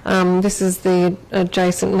 this is the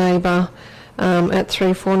adjacent neighbour at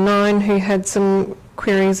 349 who had some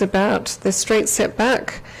queries about the street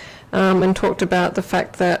setback. And talked about the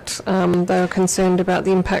fact that they were concerned about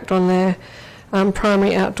the impact on their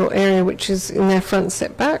primary outdoor area, which is in their front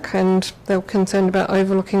setback, and they were concerned about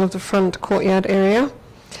overlooking of the front courtyard area.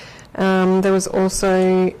 There was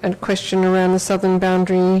also a question around the southern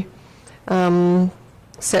boundary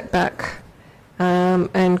setback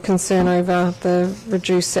and concern over the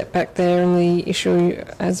reduced setback there, and the issue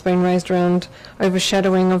has been raised around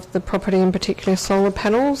overshadowing of the property, in particular solar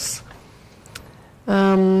panels.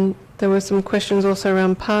 There were some questions also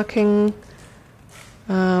around parking,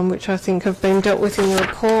 which I think have been dealt with in the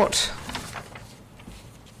report.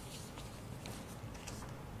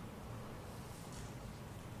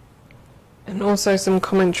 And also some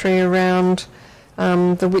commentary around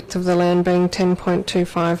the width of the land being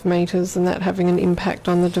 10.25 metres and that having an impact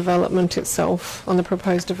on the development itself, on the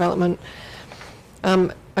proposed development.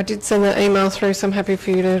 I did send that email through, so I'm happy for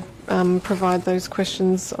you to provide those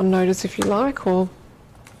questions on notice if you like, or...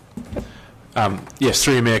 Yes,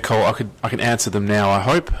 through you, Mayor Cole, I can answer them now, I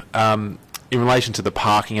hope. In relation to the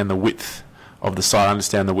parking and the width of the site, I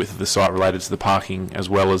understand the width of the site related to the parking as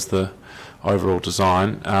well as the overall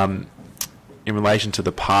design. in relation to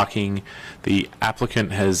the parking, the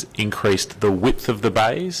applicant has increased the width of the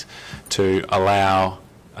bays to allow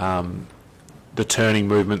the turning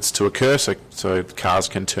movements to occur, so cars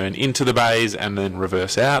can turn into the bays and then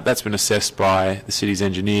reverse out. That's been assessed by the city's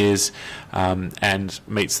engineers and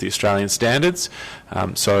meets the Australian standards.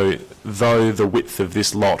 So though the width of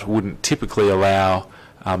this lot wouldn't typically allow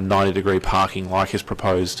 90-degree parking like is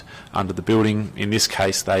proposed under the building, in this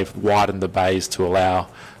case they've widened the bays to allow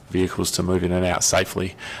vehicles to move in and out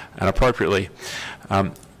safely and appropriately.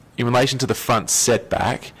 In relation to the front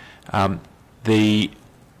setback, the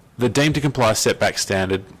deemed to comply setback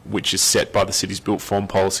standard, which is set by the city's built form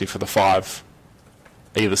policy for the 5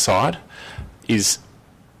 either side, is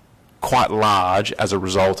quite large as a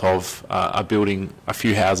result of a building a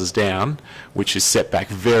few houses down, which is set back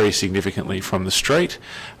very significantly from the street.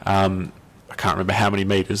 I can't remember how many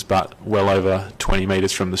metres, but well over 20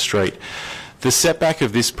 metres from the street. The setback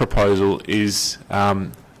of this proposal is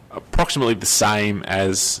approximately the same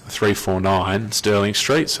as 349 Stirling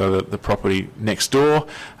Street, so the property next door.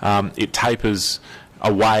 It tapers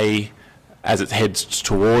away as it heads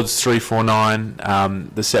towards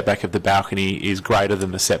 349. The setback of the balcony is greater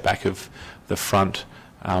than the setback of the front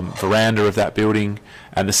veranda of that building,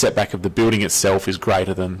 and the setback of the building itself is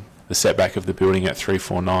greater than the setback of the building at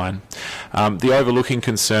 349. The overlooking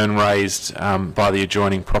concern raised by the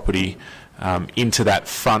adjoining property into that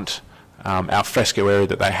front al fresco area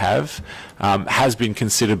that they have has been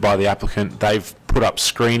considered by the applicant. They've put up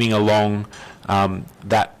screening along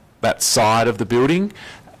that side of the building,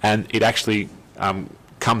 and it actually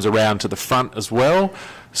comes around to the front as well,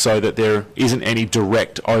 so that there isn't any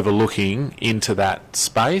direct overlooking into that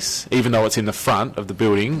space, even though it's in the front of the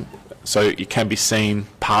building, so it can be seen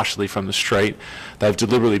partially from the street. They've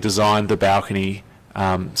deliberately designed the balcony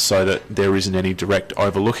so that there isn't any direct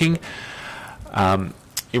overlooking.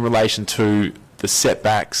 In relation to the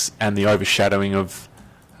setbacks and the overshadowing of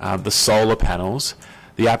the solar panels,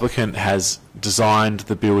 the applicant has designed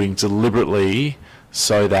the building deliberately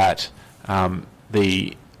so that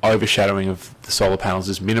the overshadowing of the solar panels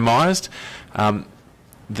is minimised.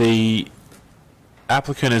 The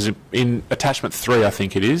applicant is in attachment 3, I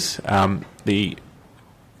think it is, the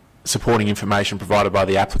supporting information provided by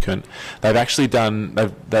the applicant. They've actually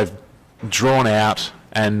they've drawn out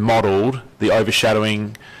and modelled the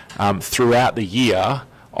overshadowing throughout the year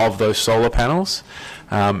of those solar panels,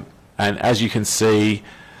 and as you can see,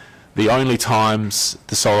 the only times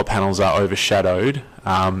the solar panels are overshadowed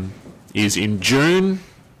is in June,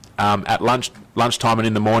 at lunchtime and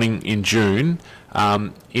in the morning in June.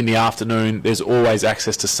 In the afternoon there's always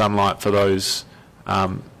access to sunlight for those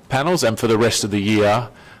panels, and for the rest of the year,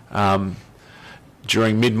 from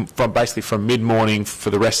mid-morning for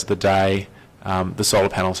the rest of the day, the solar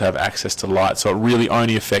panels have access to light. So it really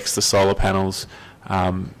only affects the solar panels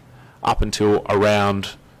up until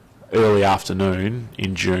around early afternoon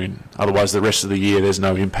in June. Otherwise, the rest of the year there's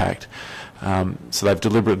no impact. So they've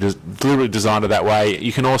deliberately designed it that way.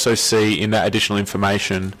 You can also see in that additional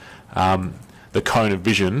information the cone of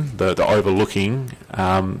vision, the overlooking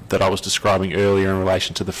that I was describing earlier in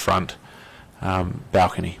relation to the front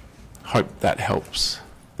balcony. Hope that helps.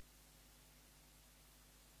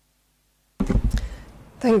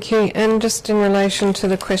 Thank you. And just in relation to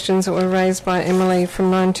the questions that were raised by Emily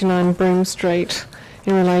from 99 Broome Street,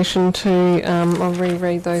 in relation to, I'll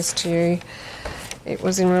reread those to you. It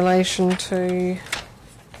was in relation to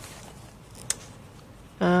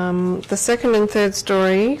the second and third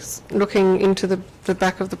stories, looking into the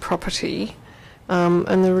back of the property,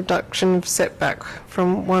 and the reduction of setback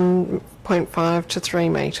from 1.5 to 3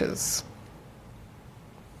 metres.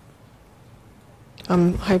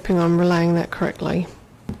 I'm hoping I'm relaying that correctly.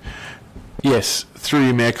 Yes, through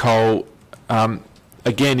you, Mayor Cole.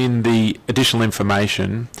 Again, in the additional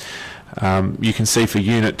information, you can see for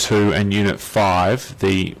Unit 2 and Unit 5,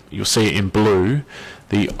 you'll see it in blue,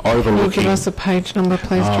 the overlooking... Can you give us a page number,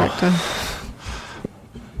 please, Director?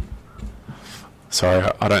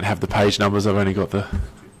 Sorry, I don't have the page numbers, I've only got the...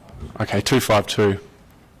 Okay, 252.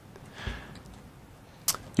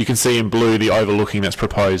 You can see in blue the overlooking that's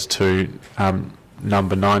proposed to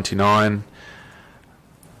number 99.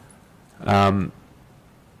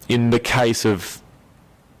 In the case of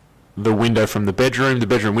the window from the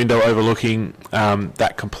bedroom window overlooking,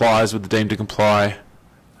 that complies with the deemed to comply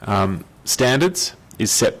standards.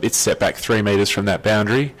 It's set back 3 metres from that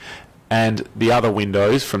boundary, and the other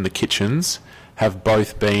windows from the kitchens have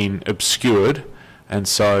both been obscured, and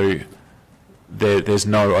so there's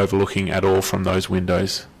no overlooking at all from those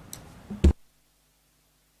windows.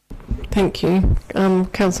 Thank you.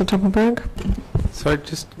 Councillor Toppelberg. So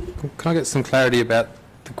can I get some clarity about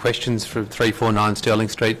the questions for 349 Stirling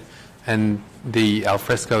Street and the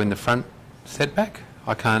alfresco in the front setback.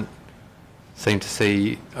 I can't seem to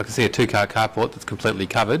see, I can see a two-car carport that's completely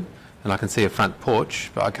covered, and I can see a front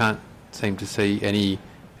porch, but I can't seem to see any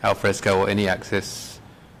alfresco or any access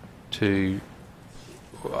to...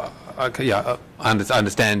 I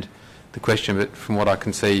understand the question, but from what I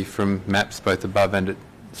can see from maps both above and at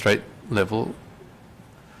street level,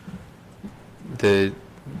 the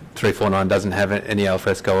 349 doesn't have any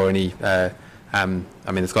alfresco or any... I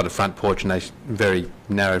mean, it's got a front porch and a very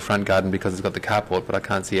narrow front garden because it's got the carport, but I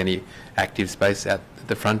can't see any active space at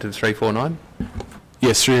the front of 349.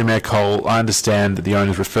 Yes, through you, Mayor Cole, I understand that the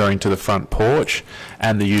owner is referring to the front porch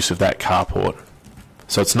and the use of that carport.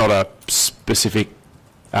 So it's not a specific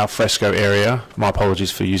alfresco area. My apologies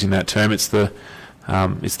for using that term. It's the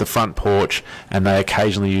front porch, and they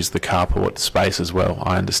occasionally use the carport space as well,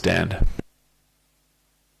 I understand.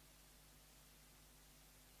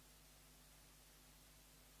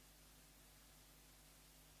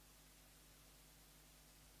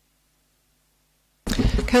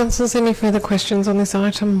 Councillors, any further questions on this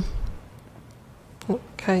item?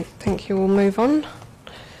 Okay, thank you. We'll move on.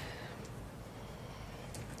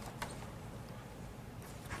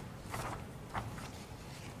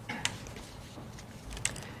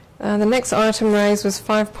 The next item raised was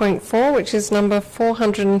 5.4, which is number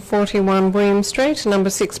 441 William Street, number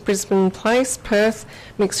 6 Brisbane Place, Perth,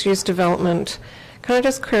 mixed-use development. Can I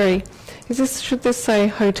just query, should this say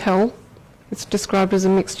hotel? It's described as a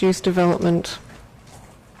mixed-use development.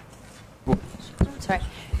 Sorry,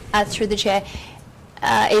 through the chair.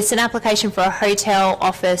 It's an application for a hotel,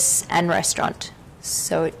 office and restaurant.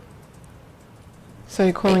 So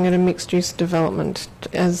you're calling it a mixed-use development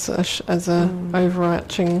as a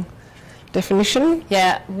overarching definition?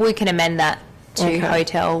 Yeah, we can amend that to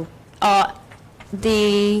hotel.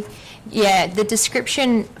 The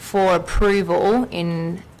description for approval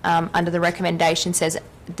in under the recommendation says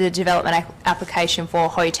the development application for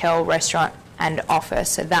hotel, restaurant and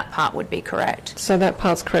office, so that part would be correct. So that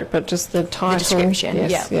part's correct, but just the title? The description,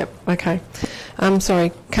 yes, yep, okay.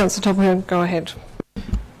 Sorry, Councillor Topper, go ahead.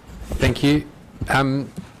 Thank you.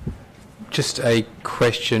 Just a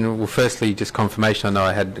question. Well, firstly, just confirmation. I know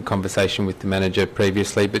I had a conversation with the manager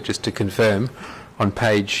previously, but just to confirm, on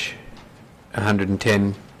page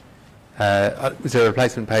 110, was there a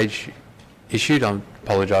replacement page issued? I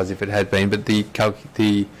apologise if it had been, but the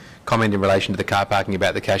comment in relation to the car parking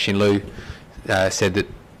about the cash in lieu said that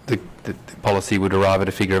the policy would arrive at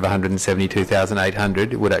a figure of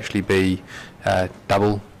 172,800. It would actually be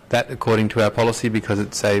double that according to our policy because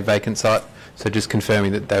it's a vacant site. So just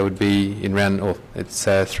confirming that they would be in round, or it's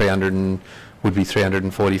would be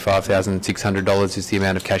 $345,600 is the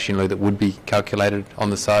amount of cash in lieu that would be calculated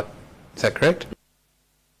on the site. Is that correct?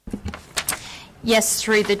 Yes,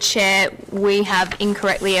 through the chair, we have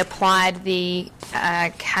incorrectly applied the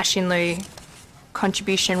cash in lieu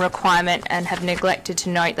contribution requirement and have neglected to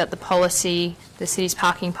note that the policy, the city's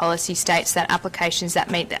parking policy, states that applications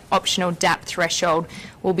that meet the optional DAP threshold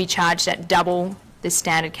will be charged at double the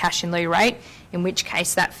standard cash in lieu rate, in which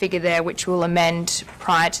case that figure there, which will amend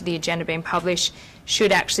prior to the agenda being published,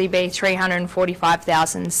 should actually be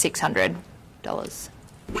 $345,600.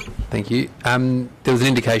 Thank you. There was an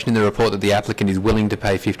indication in the report that the applicant is willing to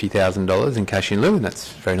pay $50,000 in cash in lieu, and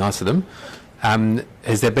that's very nice of them.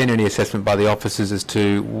 Has there been any assessment by the officers as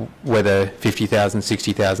to whether $50,000,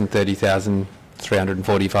 $60,000, $30,000,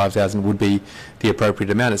 $345,000 would be the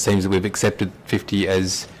appropriate amount? It seems that we've accepted 50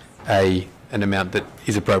 as an amount that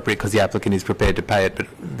is appropriate because the applicant is prepared to pay it, but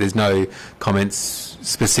there's no comments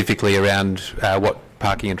specifically around what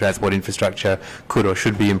parking and transport infrastructure could or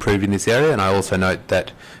should be improved in this area. And I also note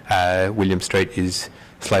that William Street is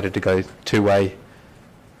slated to go two-way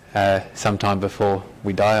sometime before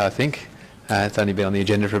we die, I think. It's only been on the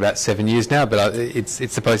agenda for about 7 years now, but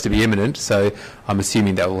it's supposed to be imminent, so I'm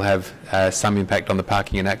assuming that will have some impact on the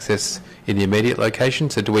parking and access in the immediate location.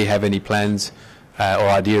 So do we have any plans or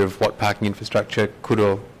idea of what parking infrastructure could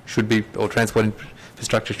or should be, or transport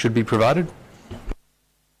infrastructure should be provided?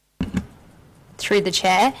 Through the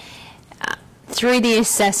chair, through the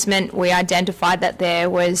assessment we identified that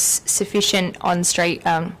there was sufficient on-street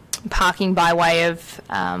parking by way of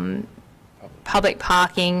public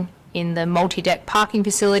parking in the multi-deck parking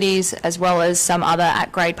facilities, as well as some other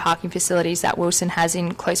at-grade parking facilities that Wilson has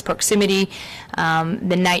in close proximity.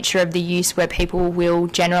 The nature of the use where people will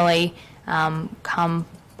generally come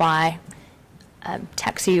by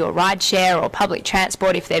taxi or rideshare or public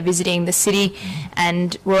transport if they're visiting the city,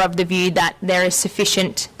 and we're of the view that there is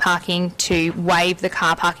sufficient parking to waive the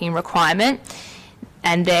car parking requirement,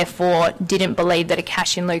 and therefore didn't believe that a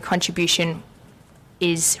cash in lieu contribution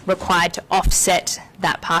is required to offset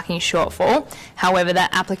that parking shortfall. However,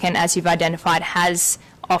 the applicant, as you've identified, has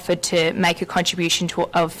offered to make a contribution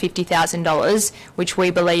of $50,000, which we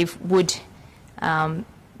believe would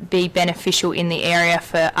be beneficial in the area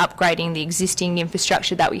for upgrading the existing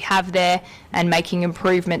infrastructure that we have there and making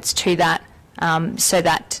improvements to that so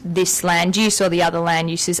that this land use or the other land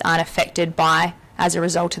uses aren't affected by as a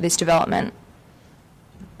result of this development.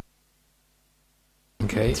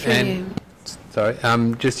 Okay, and sorry,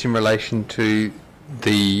 just in relation to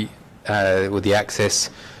the access,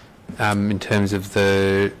 in terms of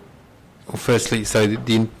the, well, firstly, so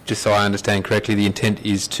just so I understand correctly, the intent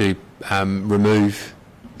is to remove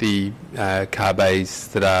the car bays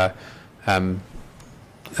that are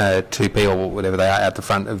 2P or whatever they are at the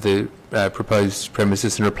front of the proposed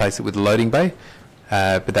premises and replace it with a loading bay,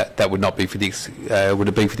 but that would not be for the would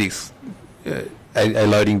it be for the a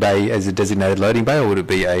loading bay as a designated loading bay, or would it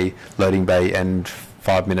be a loading bay and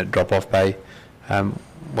 5-minute drop-off bay?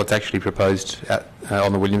 What's actually proposed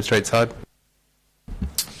on the William Street side?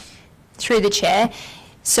 Through the Chair.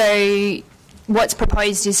 So what's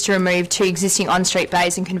proposed is to remove 2 existing on-street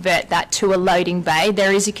bays and convert that to a loading bay.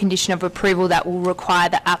 There is a condition of approval that will require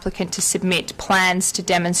the applicant to submit plans to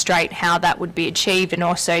demonstrate how that would be achieved, and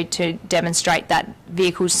also to demonstrate that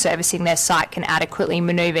vehicles servicing their site can adequately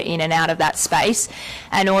manoeuvre in and out of that space,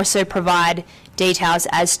 and also provide details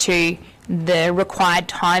as to the required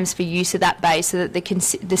times for use of that bay so that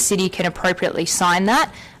the city can appropriately sign that,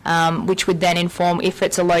 which would then inform if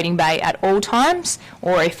it's a loading bay at all times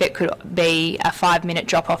or if it could be a 5-minute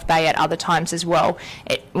drop-off bay at other times as well.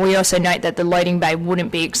 We also note that the loading bay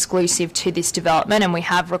wouldn't be exclusive to this development, and we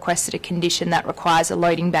have requested a condition that requires a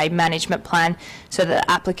loading bay management plan so that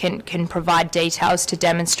the applicant can provide details to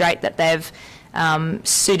demonstrate that they've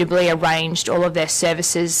suitably arranged all of their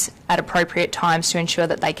services at appropriate times to ensure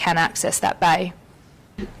that they can access that bay.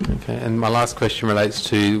 Okay, and my last question relates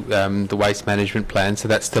to the waste management plan. So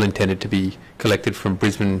that's still intended to be collected from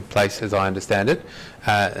Brisbane Place, as I understand it.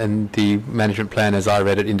 And the management plan, as I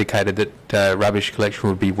read it, indicated that rubbish collection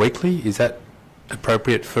would be weekly. Is that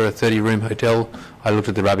appropriate for a 30-room hotel? I looked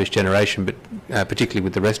at the rubbish generation, but particularly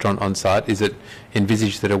with the restaurant on site, is it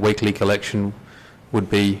envisaged that a weekly collection would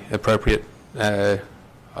be appropriate? Well,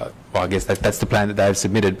 I guess that's the plan that they have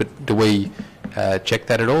submitted, but do we check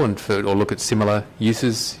that at all or look at similar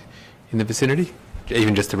uses in the vicinity,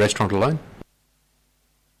 even just the restaurant alone?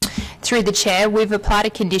 Through the Chair, we've applied a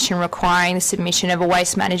condition requiring the submission of a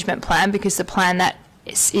waste management plan because the plan that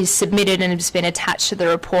is submitted and has been attached to the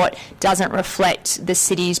report doesn't reflect the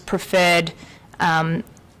city's preferred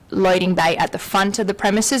loading bay at the front of the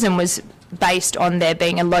premises, and was based on there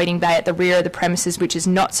being a loading bay at the rear of the premises, which is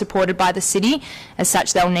not supported by the city. As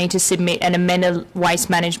such, they'll need to submit an amended waste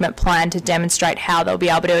management plan to demonstrate how they'll be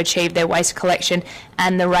able to achieve their waste collection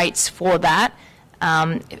and the rates for that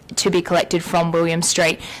to be collected from William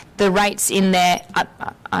Street. The rates in there,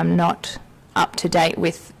 I'm not up to date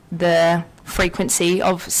with the frequency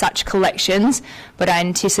of such collections, but I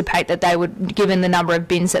anticipate that they would, given the number of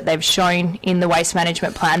bins that they've shown in the waste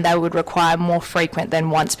management plan, they would require more frequent than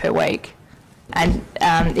once per week. And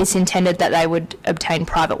it's intended that they would obtain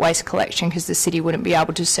private waste collection because the city wouldn't be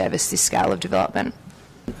able to service this scale of development.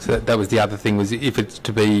 So that was the other thing, was if it's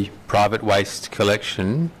to be private waste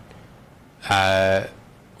collection, well,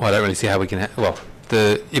 I don't really see how we can,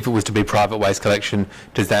 if it was to be private waste collection,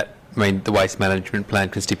 does that mean the waste management plan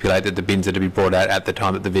can stipulate that the bins are to be brought out at the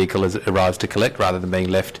time that the vehicle arrives to collect, rather than being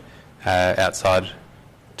left outside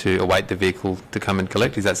to await the vehicle to come and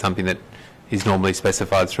collect? Is that something that is normally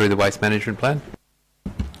specified through the waste management plan?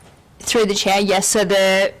 Through the Chair, yes. So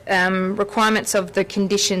the requirements of the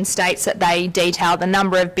condition states that they detail the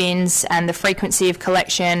number of bins and the frequency of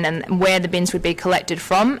collection and where the bins would be collected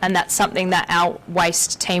from, and that's something that our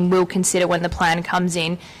waste team will consider when the plan comes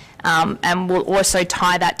in. And we'll also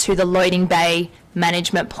tie that to the loading bay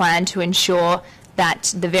management plan to ensure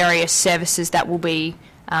that the various services that will be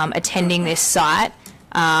attending this site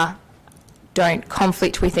don't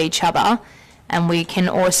conflict with each other. And we can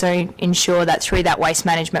also ensure that through that waste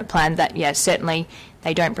management plan that, yeah, certainly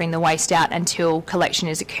they don't bring the waste out until collection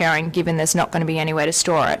is occurring, given there's not going to be anywhere to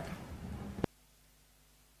store it.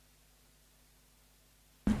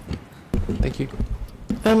 Thank you.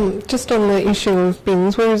 Just on the issue of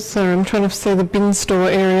bins, I'm trying to see the bin store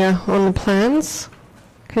area on the plans.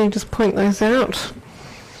 Can you just point those out?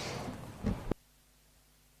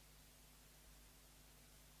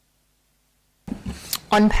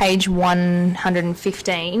 On page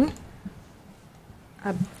 115,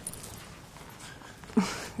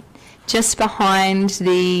 just behind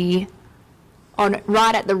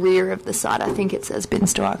right at the rear of the site, I think it says bin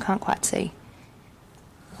store, I can't quite see.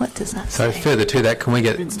 What does that So say? further to that, can we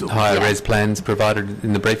get higher res plans provided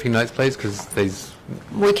in the briefing notes, please? Because these...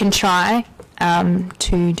 We can try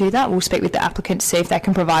to do that. We'll speak with the applicant to see if they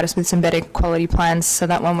can provide us with some better quality plans so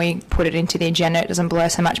that when we put it into the agenda it doesn't blur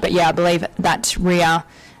so much. But yeah, I believe that rear,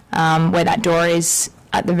 where that door is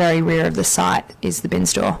at the very rear of the site, is the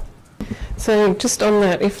bins door. So just on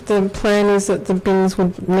that, if the plan is that the bins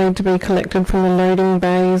would need to be collected from the loading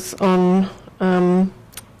bays on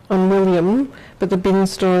William, but the bin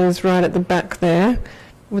store is right at the back there,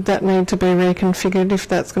 would that need to be reconfigured if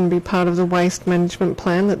that's going to be part of the waste management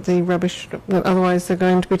plan, that the rubbish, that otherwise they're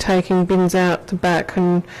going to be taking bins out the back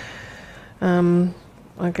and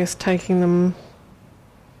I guess taking them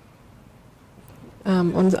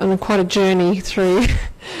on quite a journey through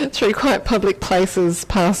through quite public places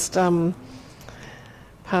past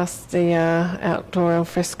past the outdoor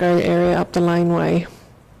alfresco area up the laneway.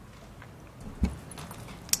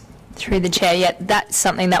 Through the chair, yeah, that's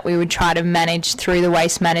something that we would try to manage through the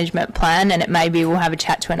waste management plan, and it maybe we'll have a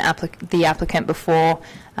chat to the applicant before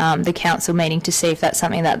the council meeting to see if that's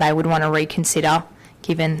something that they would want to reconsider,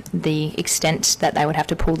 given the extent that they would have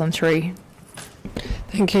to pull them through.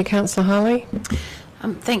 Thank you, Councillor Harley.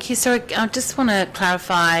 Thank you. So I just want to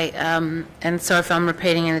clarify, and sorry if I'm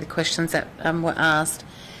repeating any of the questions that were asked.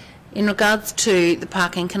 In regards to the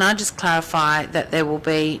parking, can I just clarify that there will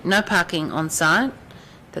be no parking on site,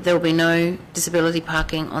 that there will be no disability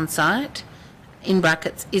parking on site, in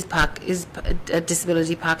brackets, is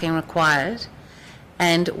disability parking required,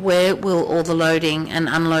 and where will all the loading and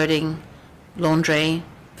unloading, laundry,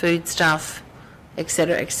 food stuff,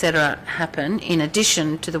 etc., happen, in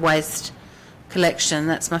addition to the waste collection?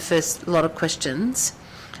 That's my first lot of questions.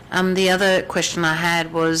 The other question I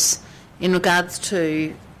had was in regards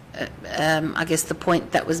to, I guess, the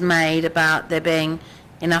point that was made about there being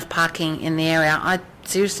enough parking in the area. I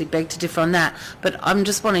seriously beg to differ on that, but I'm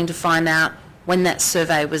just wanting to find out when that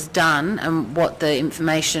survey was done and what the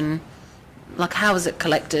information, like how was it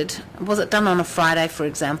collected? Was it done on a Friday, for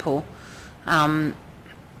example? And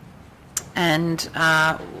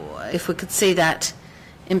if we could see that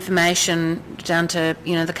information down to,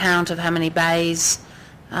 you know, the count of how many bays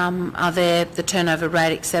are there, the turnover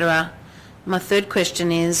rate, etc. My third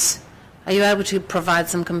question is, are you able to provide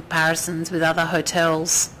some comparisons with other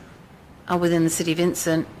hotels within the City of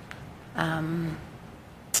Vincent?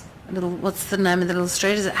 What's the name of the little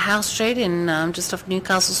street? Is it House Street in just off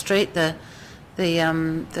Newcastle Street? That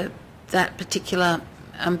particular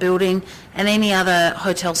building, and any other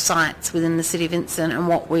hotel sites within the City of Vincent, and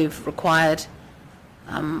what we've required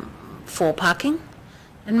for parking,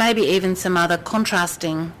 and maybe even some other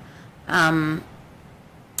contrasting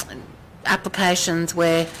applications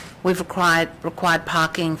where we've required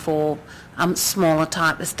parking for smaller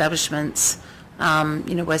type establishments,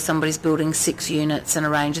 you know, where somebody's building 6 units and a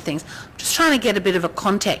range of things. I'm just trying to get a bit of a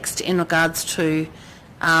context in regards to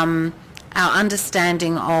our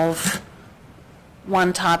understanding of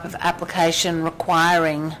one type of application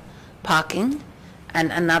requiring parking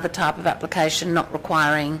and another type of application not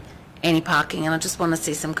requiring any parking, and I just want to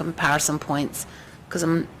see some comparison points because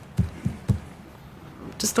I'm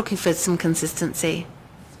just looking for some consistency.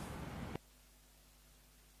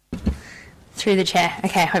 Through the chair.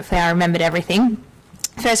 Okay, hopefully I remembered everything.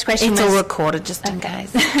 First question It's was... all recorded, just in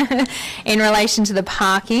case. In relation to the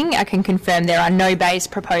parking, I can confirm there are no bays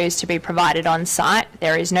proposed to be provided on site.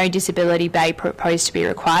 There is no disability bay proposed to be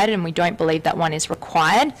required, and we don't believe that one is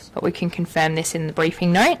required, but we can confirm this in the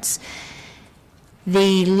briefing notes.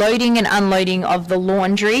 The loading and unloading of the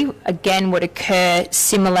laundry, again, would occur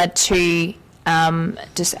similar to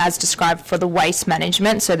just as described for the waste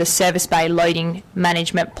management. So the service bay loading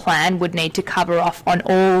management plan would need to cover off on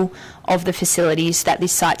all of the facilities that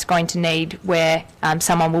this site's going to need where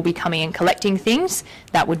someone will be coming and collecting things.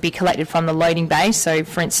 That would be collected from the loading bay. So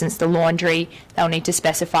for instance, the laundry, they'll need to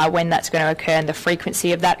specify when that's going to occur and the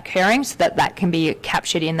frequency of that occurring so that that can be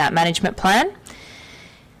captured in that management plan.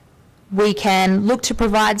 We can look to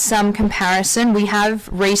provide some comparison. We have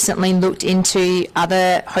recently looked into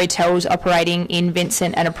other hotels operating in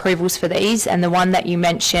Vincent and approvals for these, and the one that you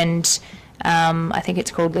mentioned, I think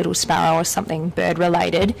it's called Little Sparrow or something bird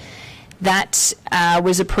related, that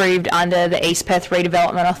was approved under the East Perth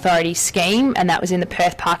Redevelopment Authority scheme, and that was in the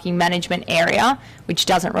Perth Parking Management Area, which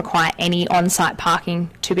doesn't require any on-site parking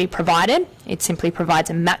to be provided. It simply provides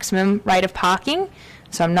a maximum rate of parking.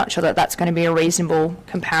 So I'm not sure that that's going to be a reasonable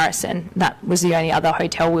comparison. That was the only other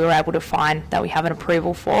hotel we were able to find that we have an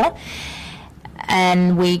approval for.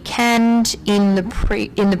 And we can, in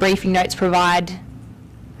the briefing notes, provide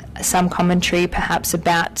some commentary perhaps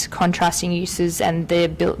about contrasting uses and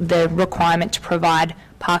the requirement to provide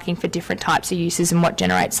parking for different types of uses and what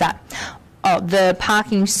generates that. Oh, the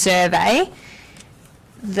parking survey,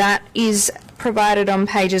 that is provided on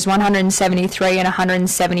pages 173 and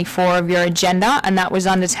 174 of your agenda, and that was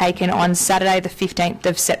undertaken on Saturday the 15th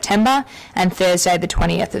of September and Thursday the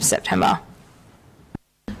 20th of September.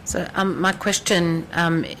 So my question,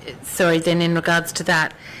 then in regards to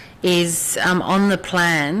that, is on the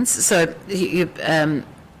plans, so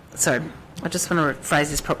I just want to rephrase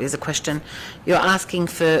this properly as a question. You're asking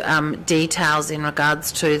for details in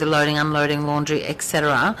regards to the loading, unloading, laundry,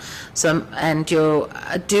 etc. So, and do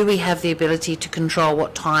we have the ability to control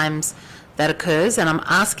what times that occurs? And I'm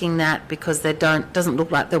asking that because doesn't look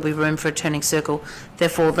like there'll be room for a turning circle.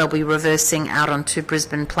 Therefore, they'll be reversing out onto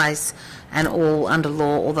Brisbane Place, and all under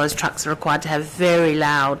law, all those trucks are required to have very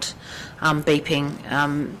loud beeping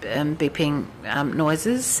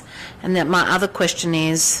noises. And that my other question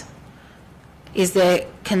is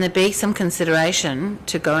can there be some consideration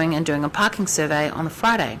to going and doing a parking survey on a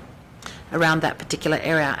Friday around that particular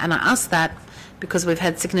area? And I ask that because we've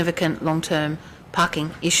had significant long-term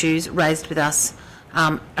parking issues raised with us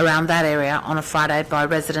around that area on a Friday by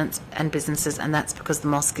residents and businesses, and that's because the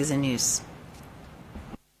mosque is in use.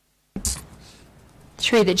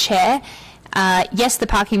 Through the chair, yes, the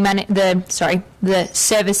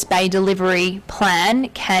service bay delivery plan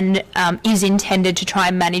is intended to try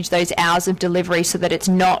and manage those hours of delivery so that it's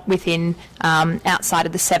not within outside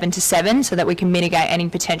of the 7 to 7, so that we can mitigate any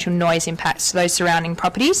potential noise impacts to those surrounding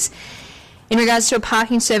properties. In regards to a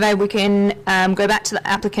parking survey, we can go back to the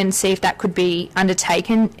applicant and see if that could be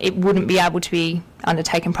undertaken. It wouldn't be able to be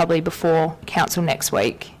undertaken probably before council next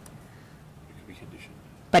week,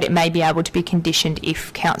 but it may be able to be conditioned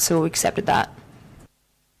if council accepted that.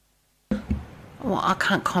 Well, I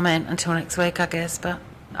can't comment until next week, I guess, but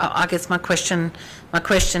I guess my question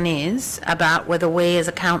is about whether we as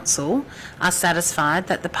a council are satisfied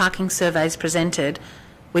that the parking surveys presented,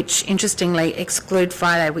 which interestingly exclude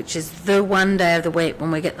Friday, which is the one day of the week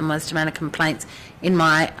when we get the most amount of complaints in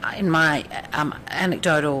my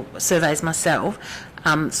anecdotal surveys myself.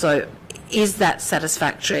 So is that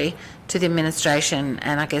satisfactory to the administration?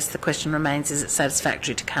 And I guess the question remains, is it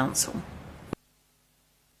satisfactory to council?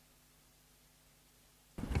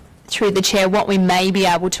 Through the chair, what we may be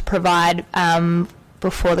able to provide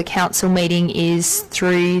before the council meeting is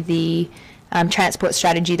through the transport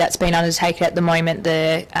strategy that's been undertaken at the moment.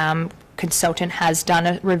 The consultant has done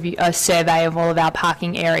a survey of all of our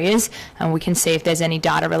parking areas, and we can see if there's any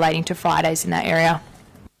data relating to Fridays in that area.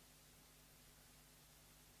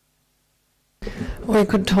 We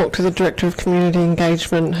could talk to the Director of Community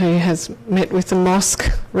Engagement, who has met with the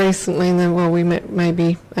mosque recently, and then, we met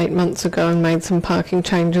maybe 8 months ago and made some parking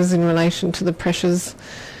changes in relation to the pressures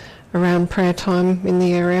around prayer time in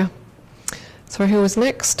the area. So who was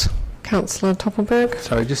next? Councillor Toppelberg.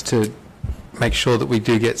 So just to make sure that we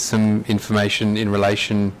do get some information in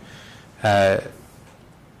relation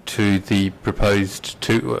to the proposed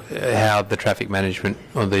how the traffic management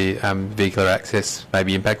or the vehicular access may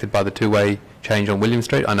be impacted by the two-way change on William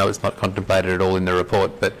Street. I know it's not contemplated at all in the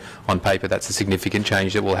report, but on paper that's a significant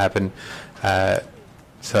change that will happen.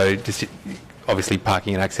 So just obviously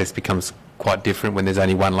parking and access becomes quite different when there's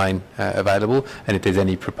only one lane available, and if there's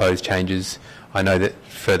any proposed changes, I know that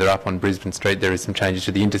further up on Brisbane Street there is some changes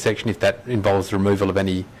to the intersection. If that involves removal of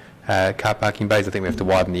any car parking bays, I think we have to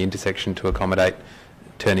widen the intersection to accommodate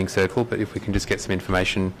turning circle, but if we can just get some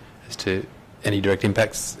information as to any direct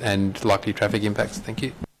impacts and likely traffic impacts. Thank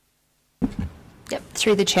you. Yep,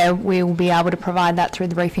 through the chair, we will be able to provide that through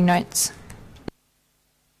the briefing notes.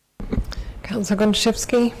 Councillor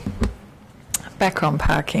Gontaszewski. Back on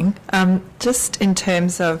parking, just in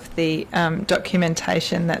terms of the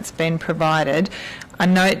documentation that's been provided, I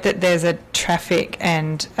note that there's a traffic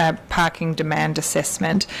and parking demand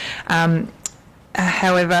assessment.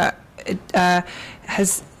 However, it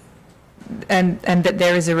has and that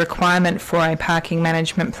there is a requirement for a parking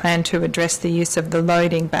management plan to address the use of the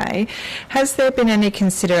loading bay. Has there been any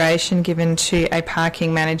consideration given to a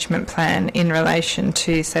parking management plan in relation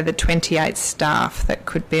to, say, the 28 staff that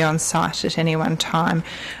could be on site at any one time,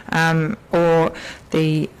 or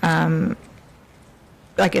the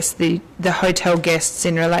I guess the hotel guests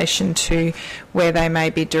in relation to where they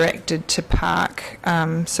may be directed to park,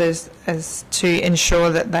 so as to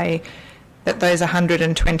ensure that those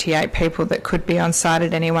 128 people that could be on site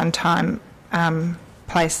at any one time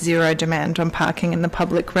place zero demand on parking in the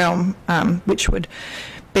public realm, which would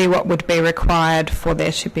be what would be required for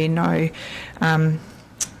there to be no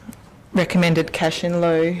recommended cash in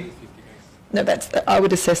lieu. No, I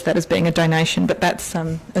would assess that as being a donation, but that's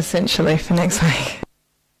essentially for next week.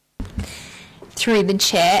 Through the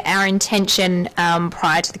chair, our intention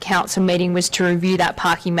prior to the council meeting was to review that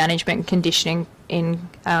parking management and conditioning in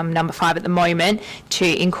number 5 at the moment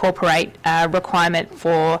to incorporate a requirement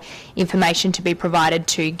for information to be provided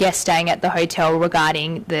to guests staying at the hotel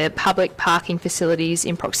regarding the public parking facilities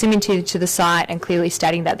in proximity to the site, and clearly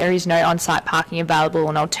stating that there is no on-site parking available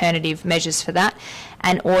and alternative measures for that,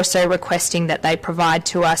 and also requesting that they provide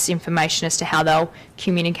to us information as to how they'll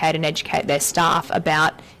communicate and educate their staff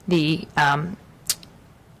about the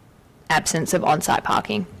absence of on-site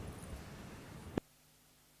parking.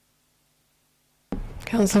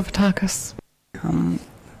 Councillor Fotakis.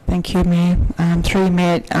 Thank you, Mayor. Through you,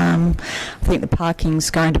 Mayor, I think the parking's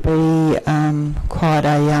going to be quite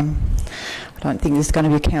a... I don't think there's going to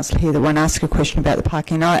be a councillor here that won't ask a question about the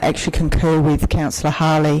parking. I actually concur with Councillor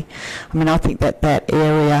Harley. I mean, I think that that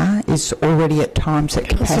area is already at times at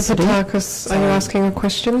capacity. Councillor Fotakis, are you asking a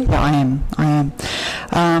question? Yeah, I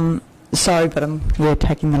am. Sorry, but I'm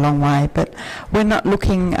taking the long way. But we're not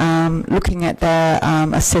looking at the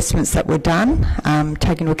assessments that were done,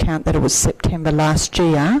 taking into account that it was September last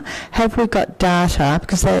year. Have we got data,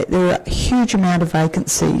 because there are a huge amount of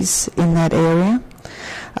vacancies in that area?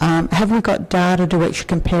 Have we got data to actually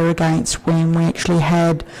compare against when we actually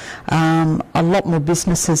had a lot more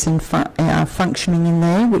businesses functioning in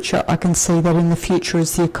there, which I can see that in the future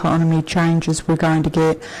as the economy changes we're going to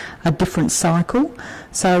get a different cycle.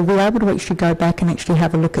 So we're able to actually go back and actually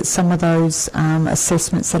have a look at some of those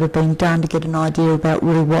assessments that have been done to get an idea about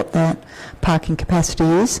really what that parking capacity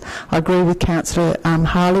is. I agree with Councillor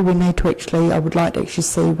Harley, we need to actually, I would like to actually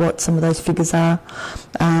see what some of those figures are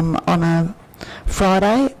on a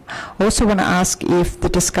Friday. I also want to ask if the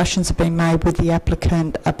discussions have been made with the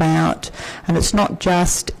applicant about, and it's not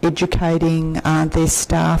just educating their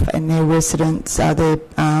staff and their residents, their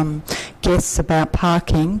guests about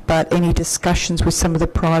parking, but any discussions with some of the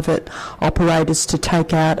private operators to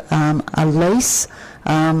take out a lease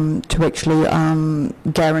to actually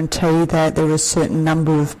guarantee that there are a certain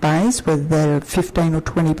number of bays, whether there are 15 or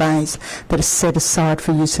 20 bays, that are set aside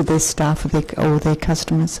for use of their staff or their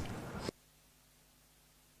customers.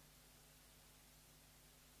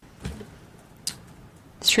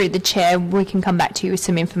 Through the chair, we can come back to you with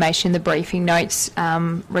some information in the briefing notes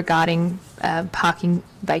regarding parking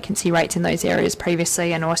vacancy rates in those areas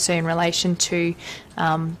previously, and also in relation to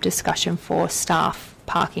discussion for staff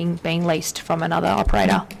parking being leased from another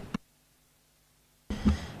operator.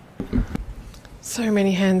 So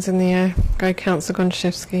many hands in the air. Go, Councillor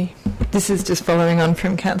Gonchevsky. This is just following on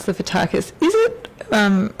from Councillor Fotakis. Is it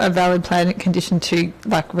a valid plan condition to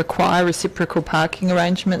require reciprocal parking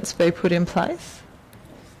arrangements be put in place?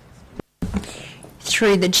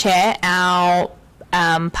 Through the chair, our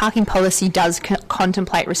parking policy does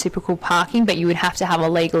contemplate reciprocal parking, but you would have to have a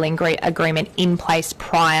legal agreement in place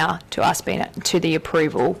prior to us to the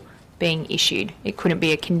approval being issued. It couldn't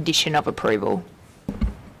be a condition of approval.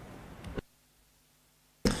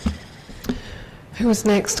 Who was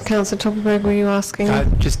next? Councillor Topelberg, were you asking?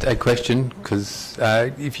 Just a question, because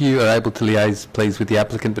if you are able to liaise, please, with the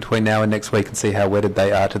applicant between now and next week and see how wedded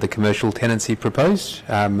they are to the commercial tenancy proposed,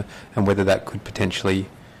 and whether that could potentially,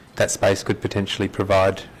 that space could potentially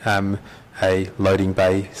provide a loading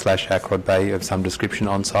bay / ACROD bay of some description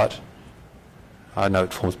on site. I know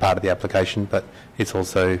it forms part of the application, but it's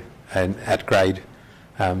also an at-grade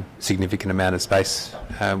significant amount of space,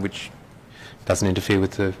 which doesn't interfere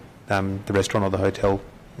with the restaurant or the hotel.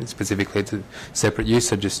 Specifically, it's a separate use,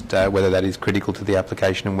 so just whether that is critical to the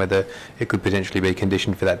application and whether it could potentially be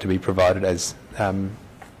conditioned for that to be provided as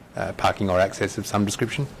parking or access of some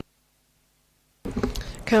description.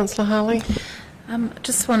 Councillor Harley.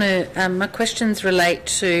 Just want to, my questions relate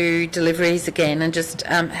to deliveries again, and just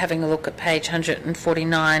having a look at page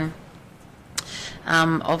 149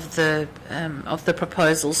 of the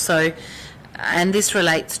proposal. So, and this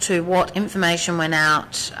relates to what information went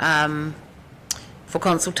out for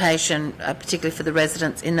consultation, particularly for the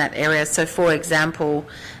residents in that area. So, for example,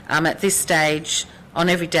 at this stage, on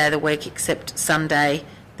every day of the week except Sunday,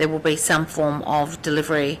 there will be some form of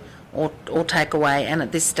delivery or takeaway, and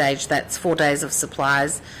at this stage that's 4 days of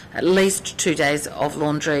supplies, at least 2 days of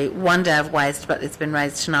laundry, 1 day of waste, but it's been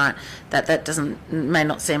raised tonight that may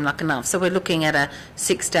not seem like enough. So we're looking at a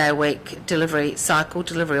 6 day a week delivery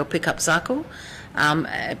or pickup cycle,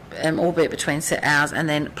 albeit between set hours, and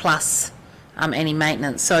then plus any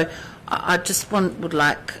maintenance. So I just would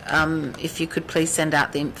like if you could please send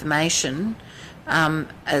out the information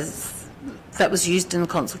as that was used in the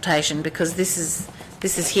consultation, because this is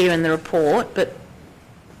here in the report, but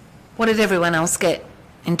what did everyone else get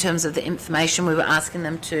in terms of the information we were asking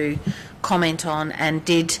them to comment on, and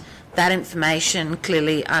did that information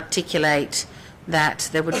clearly articulate that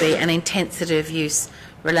there would be an intensity of use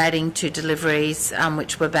relating to deliveries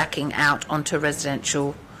which were backing out onto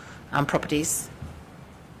residential properties.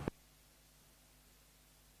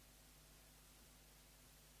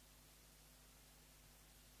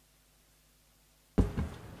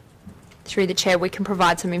 Through the chair, we can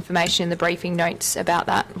provide some information in the briefing notes about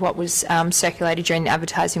that, what was circulated during the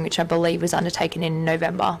advertising, which I believe was undertaken in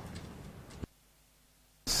November.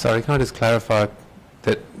 Sorry, can I just clarify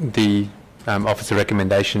that the officer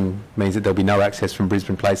recommendation means that there'll be no access from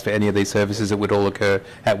Brisbane Place for any of these services that would all occur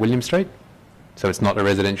at William Street? So it's not a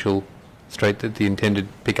residential street that the intended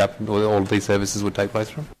pickup or all of these services would take place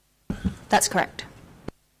from? That's correct.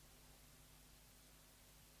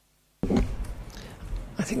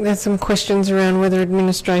 I think there's some questions around whether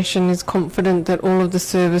administration is confident that all of the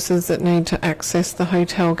services that need to access the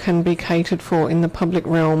hotel can be catered for in the public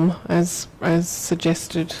realm as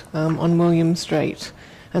suggested on William Street,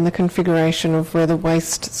 and the configuration of where the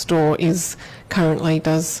waste store is currently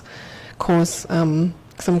does cause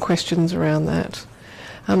some questions around that.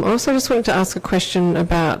 I also just wanted to ask a question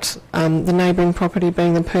about the neighbouring property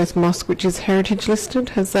being the Perth Mosque, which is heritage listed.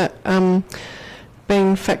 Has that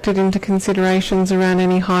been factored into considerations around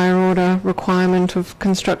any higher order requirement of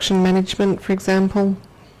construction management, for example?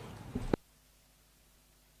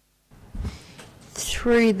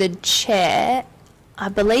 Through the chair, I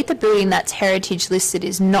believe the building that's heritage listed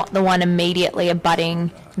is not the one immediately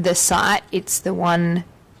abutting the site. It's the one,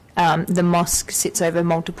 the mosque sits over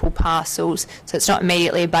multiple parcels, so it's not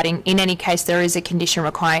immediately abutting. In any case, there is a condition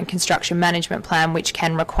requiring construction management plan, which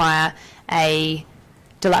can require a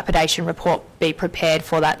dilapidation report be prepared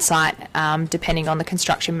for that site, depending on the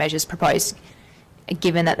construction measures proposed.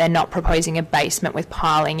 Given that they're not proposing a basement with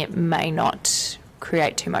piling, it may not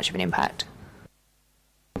create too much of an impact.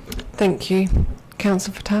 Thank you.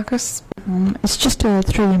 Councillor Fotakis. It's just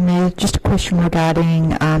through me, just a question regarding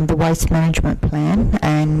the waste management plan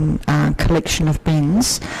and collection of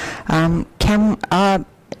bins. In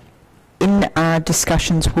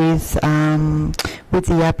discussions with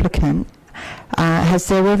the applicant, has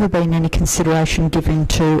there ever been any consideration given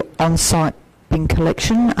to on-site bin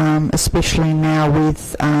collection, especially now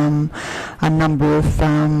with a number of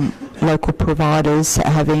local providers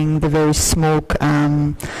having the very small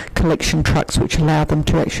collection trucks which allow them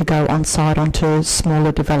to actually go on-site onto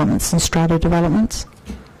smaller developments and strata developments?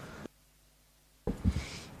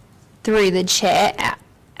 Through the chair,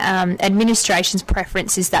 administration's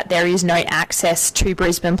preference is that there is no access to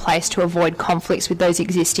Brisbane Place to avoid conflicts with those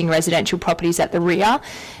existing residential properties at the rear.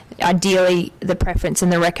 Ideally, the preference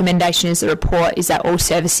and the recommendation is the report is that all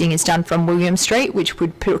servicing is done from William Street, which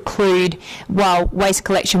would preclude, while waste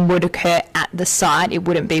collection would occur at the site, it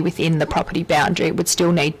wouldn't be within the property boundary. It would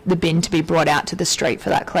still need the bin to be brought out to the street for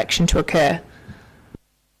that collection to occur.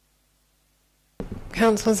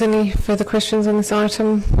 Councillors, any further questions on this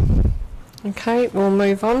item? Okay, we'll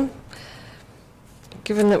move on.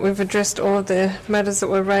 Given that we've addressed all of the matters that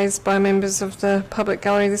were raised by members of the public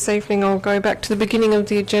gallery this evening, I'll go back to the beginning of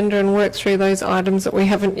the agenda and work through those items that we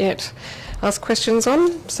haven't yet asked questions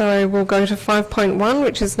on. So we'll go to 5.1,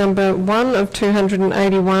 which is number 1 of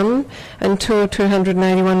 281 and 2 of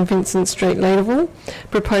 281 Vincent Street, Leederville.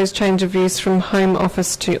 Proposed change of use from home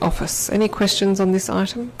office to office. Any questions on this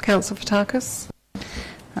item? Councillor Fotakis.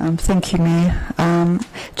 Thank you, Mayor.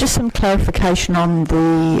 Just some clarification on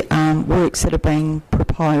the works that are being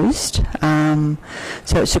proposed. So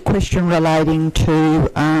it's a question relating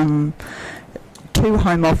to 2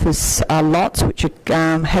 home office lots which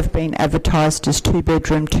have been advertised as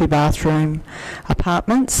 2-bedroom, 2-bathroom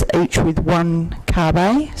apartments, each with 1 car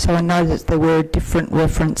bay. So I know that there were a different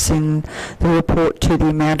reference in the report to the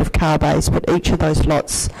amount of car bays, but each of those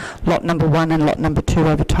lots, lot number 1 and lot number 2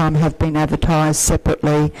 over time, have been advertised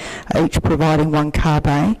separately, each providing 1 car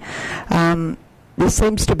bay. There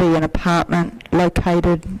seems to be an apartment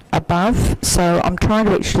located above, so I'm trying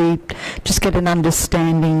to actually just get an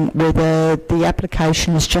understanding whether the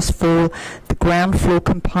application is just for the ground floor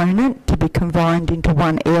component to be combined into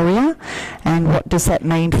one area, and what does that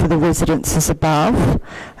mean for the residences above,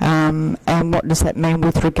 and what does that mean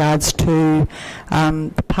with regards to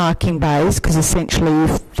the parking bays, because essentially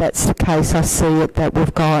if that's the case, I see it that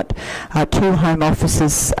we've got 2 home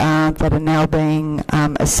offices that are now being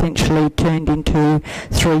essentially turned into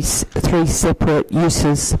three separate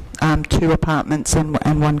uses, 2 apartments and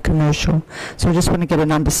 1 commercial. So I just want to get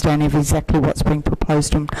an understanding of exactly what's being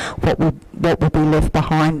proposed and what will be left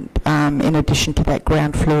behind in addition to that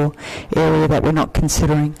ground floor area that we're not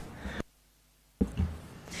considering.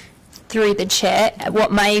 Through the chair,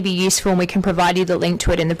 what may be useful, and we can provide you the link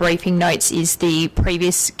to it in the briefing notes, is the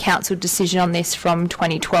previous council decision on this from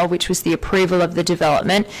 2012, which was the approval of the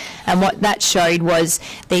development. And what that showed was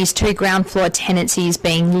these 2 ground floor tenancies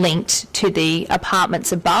being linked to the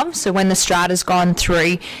apartments above. So when the strata's gone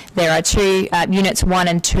through, there are 2 units 1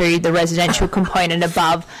 and 2, the residential component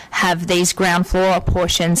above, have these ground floor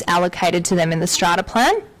portions allocated to them in the strata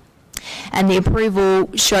plan. And the approval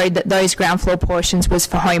showed that those ground floor portions was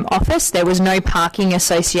for home office. There was no parking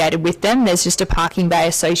associated with them. There's just a parking bay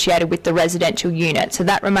associated with the residential unit. So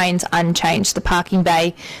that remains unchanged. The parking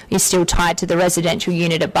bay is still tied to the residential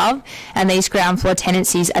unit above, and these ground floor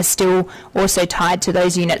tenancies are still also tied to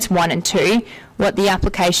those units 1 and 2. What the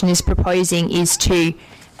application is proposing is to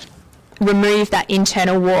remove that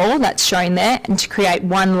internal wall that's shown there and to create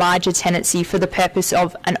one larger tenancy for the purpose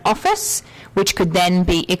of an office, which could then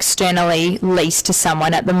be externally leased to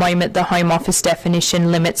someone. At the moment, the home office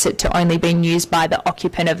definition limits it to only being used by the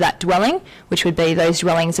occupant of that dwelling, which would be those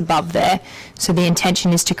dwellings above there. So the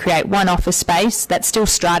intention is to create one office space that's still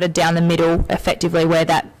strated down the middle, effectively where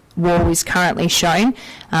that wall is currently shown,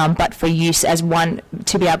 but for use as one,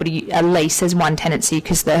 to be able to lease as one tenancy,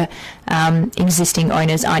 because the existing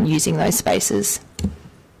owners aren't using those spaces.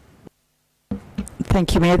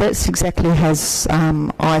 Thank you, Mayor. That's exactly as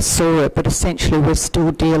I saw it, but essentially we're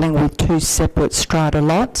still dealing with 2 separate strata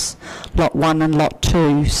lots, Lot 1 and Lot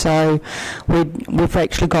 2. So we've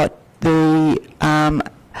actually got the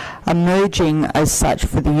a merging as such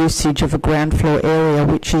for the usage of a ground floor area,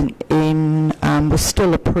 which was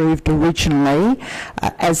still approved originally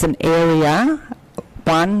as an area.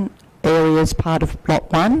 One area is part of Lot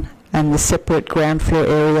 1, and the separate ground floor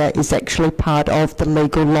area is actually part of the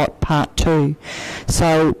legal lot Part 2.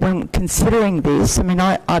 So when considering this, I mean,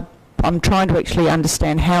 I'm trying to actually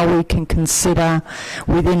understand how we can consider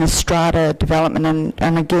within a strata development,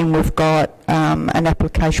 and again we've got an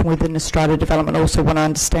application within a strata development. Also want to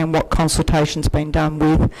understand what consultation's been done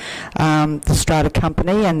with the strata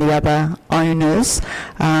company and the other owners,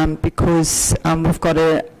 because we've got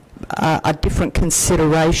a different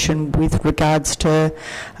consideration with regards to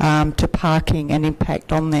parking and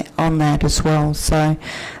impact on that as well. So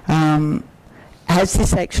has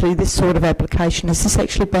this actually, this sort of application, has this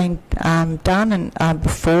actually been done and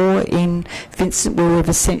before in Vincent, where we've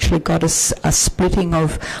essentially got a splitting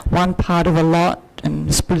of one part of a lot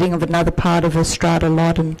and splitting of another part of a strata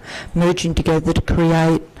lot and merging together to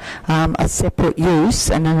create a separate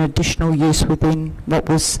use and an additional use within what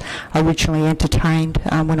was originally entertained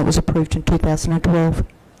when it was approved in 2012?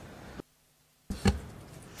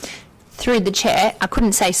 Through the chair, I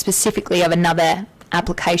couldn't say specifically of another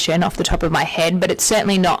application off the top of my head, but it's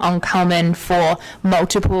certainly not uncommon for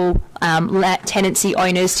multiple tenancy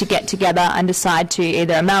owners to get together and decide to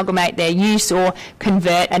either amalgamate their use or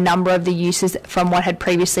convert a number of the uses from what had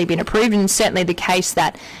previously been approved. And certainly the case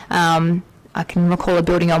that I can recall a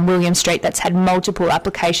building on William Street that's had multiple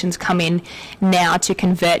applications come in now to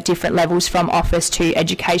convert different levels from office to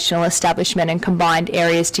educational establishment and combined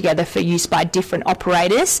areas together for use by different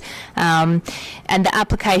operators. And the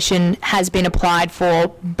application has been applied for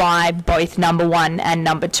by both number 1 and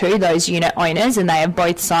number 2, those unit owners, and they have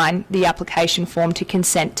both signed the application form to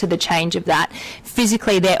consent to the change of that.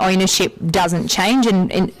 Physically, their ownership doesn't change,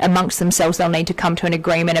 and amongst themselves they'll need to come to an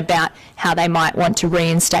agreement about how they might want to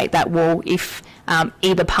reinstate that wall if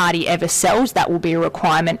either party ever sells. That will be a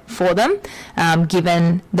requirement for them,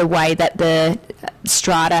 given the way that the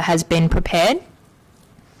strata has been prepared.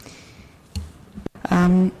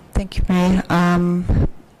 Thank you, Mayor.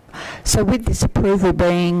 So with this approval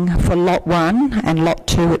being for Lot 1 and Lot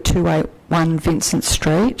 2 at 281 Vincent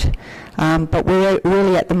Street, but we're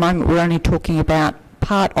really at the moment we're only talking about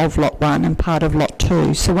part of Lot 1 and part of Lot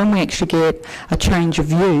 2. So when we actually get a change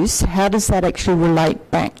of use, how does that actually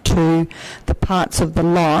relate back to the parts of the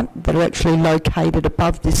lot that are actually located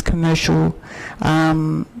above this commercial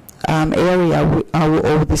area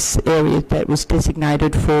or this area that was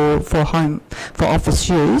designated for office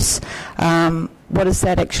use? What does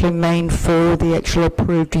that actually mean for the actual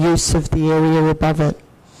approved use of the area above it?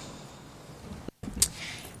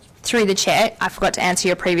 Through the chair, I forgot to answer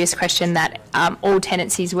your previous question that all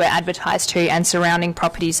tenancies were advertised to, and surrounding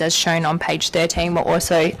properties as shown on page 13 were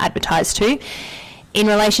also advertised to. In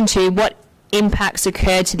relation to what impacts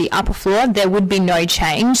occur to the upper floor, there would be no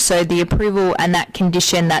change. So the approval and that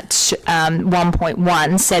condition, that's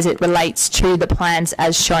 1.1, says it relates to the plans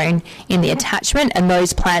as shown in the attachment, and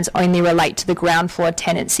those plans only relate to the ground floor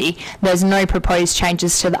tenancy. There's no proposed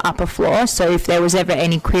changes to the upper floor, so if there was ever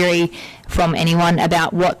any query from anyone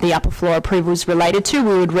about what the upper floor approval is related to,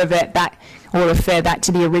 we would revert back or refer back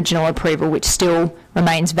to the original approval, which still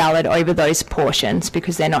remains valid over those portions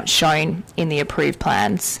because they're not shown in the approved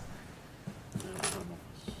plans.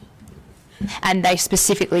 And they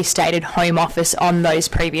specifically stated home office on those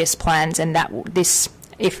previous plans, and that this,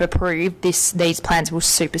 if approved, these plans will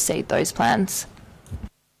supersede those plans.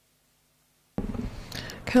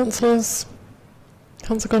 Councillors,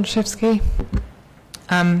 Councillor Gontaszewski.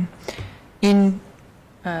 Now I'm going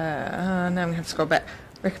to have to scroll back.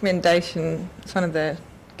 Recommendation, it's one of the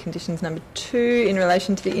conditions number 2 in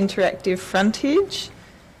relation to the interactive frontage.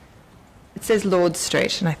 It says Lord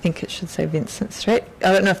Street, and I think it should say Vincent Street.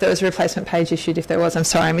 I don't know if there was a replacement page issued. If there was, I'm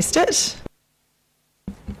sorry I missed it.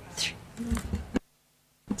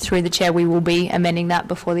 Through the chair, we will be amending that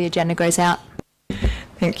before the agenda goes out.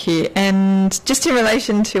 Thank you. And just in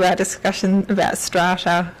relation to our discussion about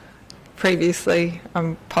strata previously,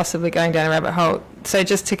 I'm possibly going down a rabbit hole. So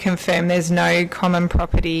just to confirm, there's no common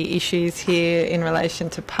property issues here in relation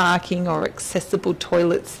to parking or accessible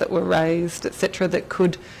toilets that were raised, etc., that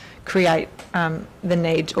could create the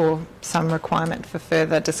need or some requirement for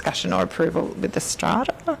further discussion or approval with the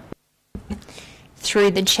strata?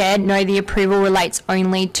 Through the chair, no, the approval relates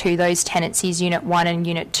only to those tenancies, Unit 1 and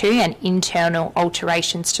Unit 2, and internal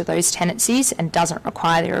alterations to those tenancies, and doesn't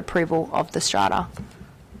require the approval of the strata.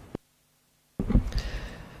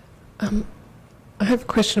 I have a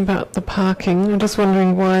question about the parking. I'm just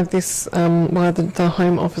wondering why this, why the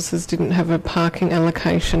home offices didn't have a parking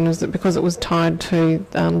allocation. Is it because it was tied to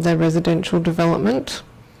their residential development?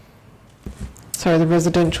 Sorry, the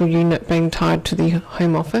residential unit being tied to the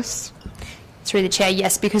home office? Through the chair,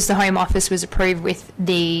 yes, because the home office was approved with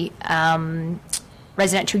the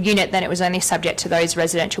residential unit, then it was only subject to those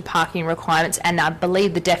residential parking requirements, and I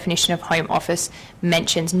believe the definition of home office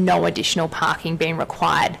mentions no additional parking being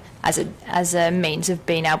required as a means of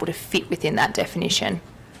being able to fit within that definition.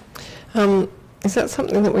 Is that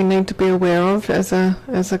something that we need to be aware of as a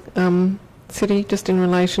city, just in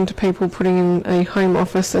relation to people putting in a home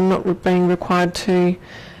office and not being required to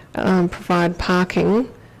provide parking,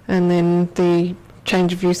 and then the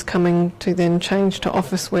change of use coming to then change to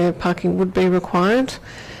office where parking would be required?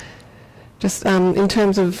 Just in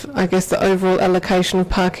terms of, I guess, the overall allocation of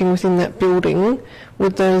parking within that building,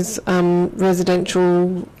 would those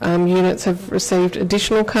residential units have received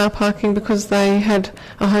additional car parking because they had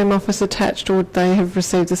a home office attached, or would they have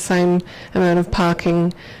received the same amount of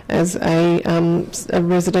parking as a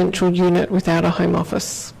residential unit without a home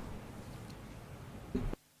office?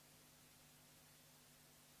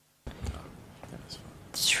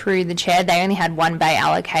 Through the chair, they only had one bay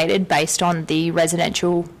allocated based on the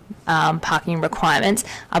residential parking requirements.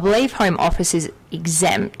 I believe home office is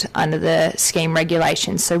exempt under the scheme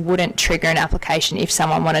regulations, so wouldn't trigger an application if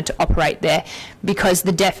someone wanted to operate there, because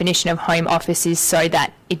the definition of home office is so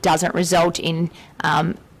that it doesn't result in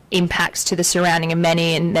impacts to the surrounding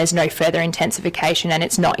amenity, and there's no further intensification, and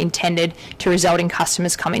it's not intended to result in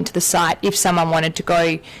customers coming to the site. If someone wanted to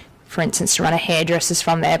go, for instance, to run a hairdresser's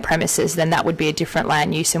from their premises, then that would be a different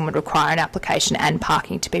land use and would require an application and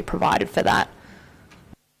parking to be provided for that.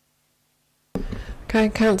 Okay,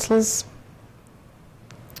 councillors.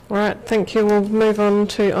 All right, thank you. We'll move on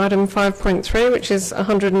to item 5.3, which is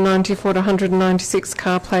 194 to 196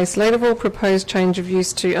 Car Place, Leederville, proposed change of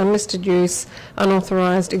use to unlisted use,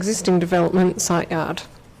 unauthorised existing development, site yard.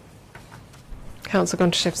 Councillor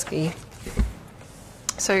Gontaszewski.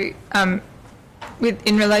 So,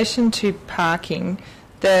 in relation to parking,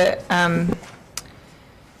 the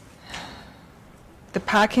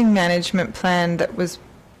parking management plan that was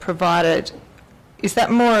provided, is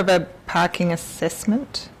that more of a parking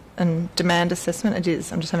assessment and demand assessment? It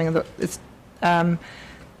is. I'm just having a look. It's, can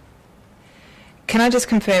I just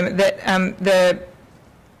confirm that the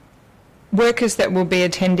workers that will be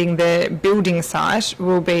attending the building site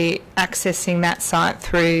will be accessing that site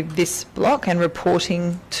through this block and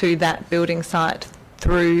reporting to that building site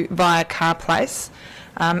via Car Place,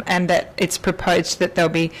 and that it's proposed that there'll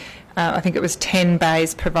be, I think it was 10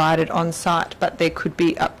 bays provided on site, but there could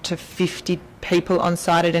be up to 50 people on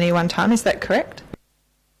site at any one time. Is that correct?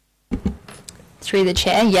 Through the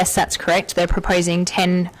chair, yes, that's correct. They're proposing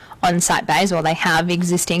 10 on-site bays, or they have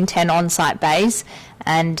existing 10 on-site bays,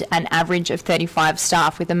 and an average of 35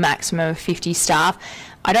 staff with a maximum of 50 staff.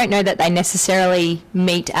 I don't know that they necessarily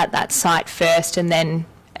meet at that site first and then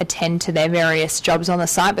attend to their various jobs on the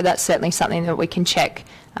site, but that's certainly something that we can check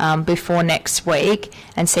before next week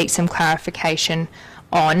and seek some clarification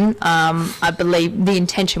on. I believe the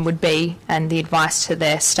intention would be, and the advice to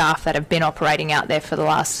their staff that have been operating out there for the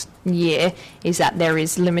last year, is that there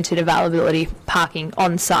is limited availability of parking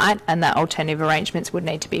on site and that alternative arrangements would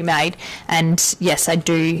need to be made. And yes, I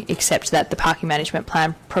do accept that the parking management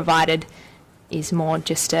plan provided is more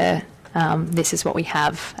just a this is what we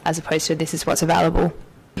have as opposed to this is what's available.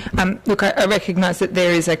 Look, I recognise that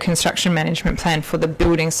there is a construction management plan for the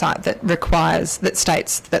building site that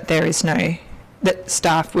states that there is that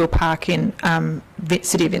staff will park in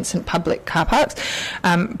City of Vincent public car parks,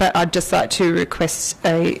 but I'd just like to request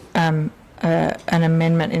an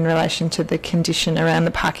amendment in relation to the condition around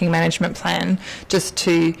the parking management plan, just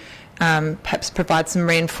to perhaps provide some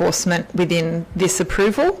reinforcement within this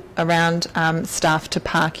approval around staff to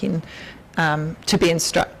park in,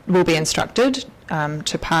 will be instructed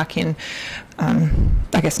to park in,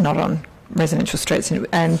 I guess not on residential streets,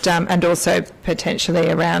 and also potentially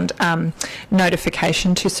around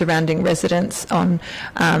notification to surrounding residents on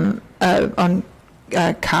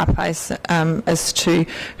car place as to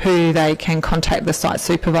who they can contact, the site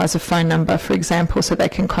supervisor phone number, for example, so they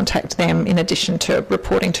can contact them in addition to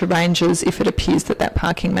reporting to rangers if it appears that that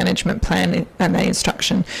parking management plan and the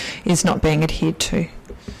instruction is not being adhered to.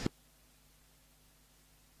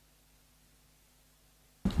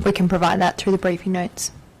 We can provide that through the briefing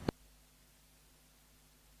notes.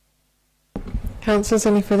 Councillors,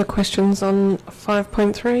 any further questions on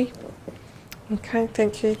 5.3? Okay,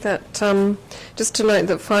 thank you. That just to note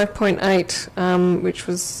that 5.8, which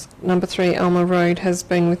was number 3 Alma Road, has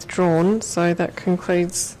been withdrawn, so that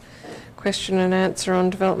concludes question and answer on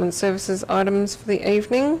development services items for the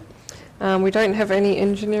evening. We don't have any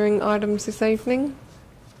engineering items this evening.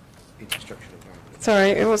 Sorry,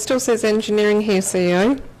 it still says engineering here,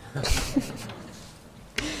 CEO.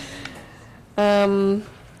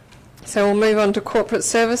 So we'll move on to corporate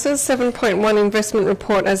services. 7.1 investment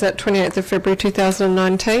report as at 28th of February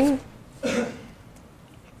 2019.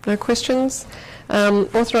 No questions.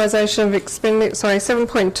 Authorisation of expenditure. Sorry,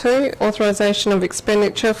 7.2 authorisation of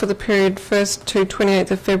expenditure for the period 1st to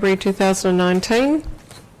 28th of February 2019.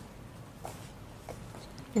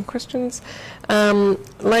 Any questions?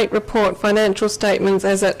 Late report financial statements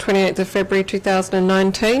as at 28th of February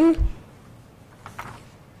 2019.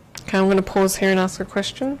 Okay, I'm going to pause here and ask a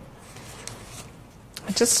question.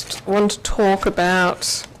 I just want to talk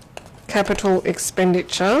about capital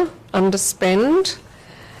expenditure, underspend.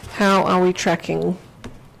 How are we tracking?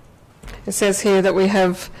 It says here that we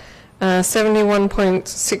have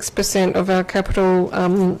 71.6% of our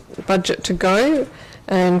capital budget to go,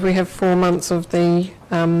 and we have 4 months of the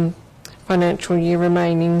financial year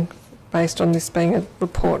remaining, based on this being a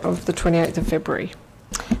report of the 28th of February.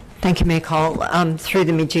 Thank you, Mayor Cole. Through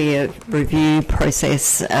the mid-year review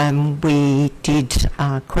process, we did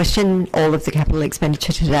question all of the capital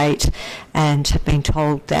expenditure to date and have been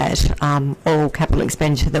told that all capital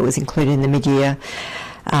expenditure that was included in the mid-year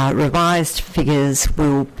revised figures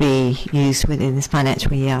will be used within this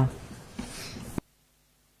financial year.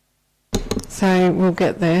 So we'll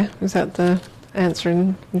get there. Is that the answer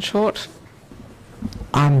in short?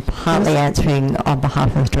 I'm partly answering on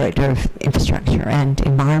behalf of the Director of Infrastructure and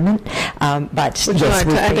Environment, but would you yes, like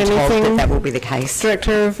we've to add been told anything, that will be the case.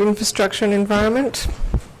 Director of Infrastructure and Environment?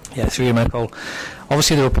 Yeah, through you, Michael.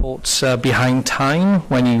 Obviously, the report's behind time.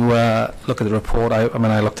 When you look at the report,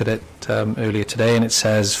 I looked at it earlier today, and it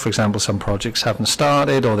says, for example, some projects haven't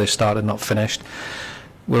started, or they've started not finished.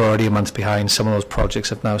 We're already a month behind. Some of those projects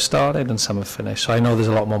have now started and some have finished. So I know there's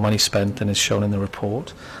a lot more money spent than is shown in the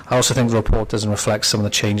report. I also think the report doesn't reflect some of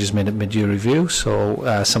the changes made at mid-year review.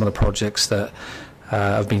 So some of the projects that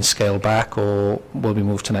have been scaled back or will be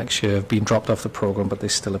moved to next year have been dropped off the programme, but they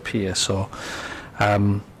still appear. So I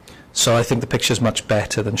think the picture is much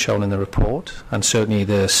better than shown in the report, and certainly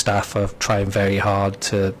the staff are trying very hard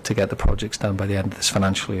to get the projects done by the end of this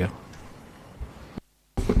financial year.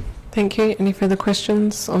 Thank you. Any further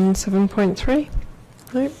questions on 7.3?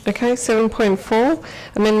 No? Okay, 7.4,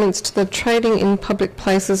 amendments to the Trading in Public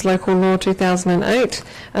Places Local Law 2008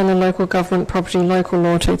 and the Local Government Property Local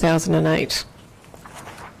Law 2008.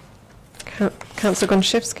 Councillor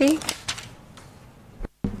Gonchevsky?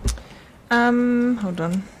 Hold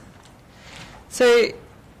on. So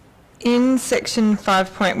in section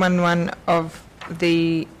 5.11 of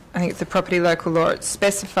the, I think it's the property local law, it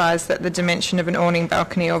specifies that the dimension of an awning,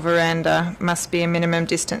 balcony or veranda must be a minimum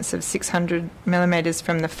distance of 600 millimetres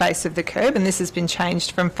from the face of the curb, and this has been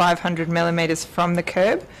changed from 500 millimetres from the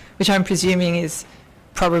curb, which I'm presuming is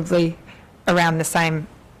probably around the same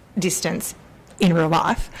distance in real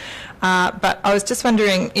life. But I was just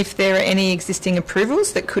wondering if there are any existing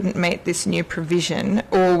approvals that couldn't meet this new provision,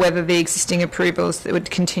 or whether the existing approvals that would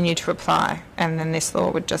continue to apply, and then this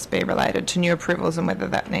law would just be related to new approvals, and whether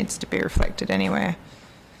that needs to be reflected anywhere.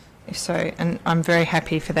 If so, and I'm very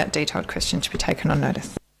happy for that detailed question to be taken on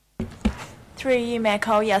notice. Through you, Mayor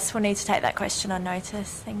Cole, yes, we'll need to take that question on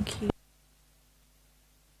notice. Thank you.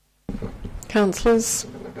 Councillors,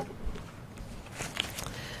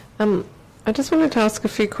 I just wanted to ask a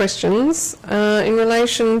few questions in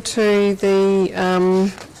relation to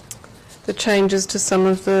the changes to some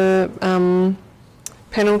of the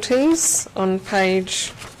penalties on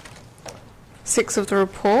page 6 of the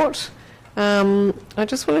report. I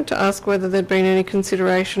just wanted to ask whether there'd been any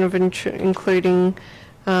consideration of including,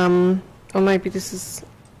 or maybe this is,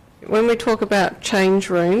 when we talk about change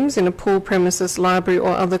rooms in a pool premises, library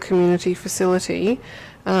or other community facility,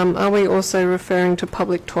 are we also referring to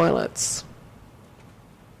public toilets?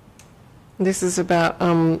 This is about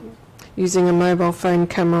using a mobile phone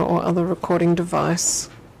camera or other recording device.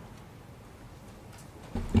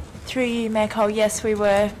 Through you, Mayor Cole, yes, we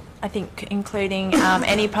were, I think, including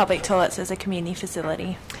any public toilets as a community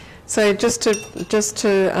facility. So just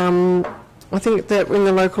to I think that in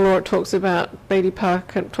the local law it talks about Beatty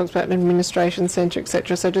Park, it talks about an administration centre,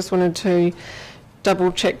 etc. So I just wanted to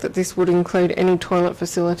double check that this would include any toilet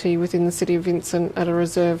facility within the City of Vincent at a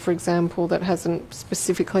reserve, for example, that hasn't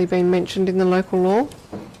specifically been mentioned in the local law.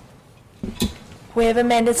 We have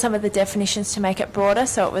amended some of the definitions to make it broader,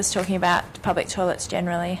 so it was talking about public toilets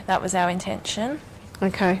generally. That was our intention.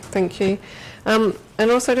 Okay, thank you. And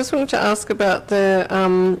also I just wanted to ask about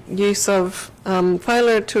the use of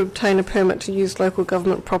failure to obtain a permit to use local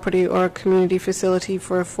government property or a community facility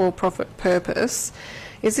for a for-profit purpose.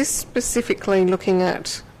 Is this specifically looking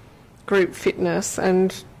at group fitness?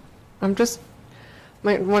 And I'm just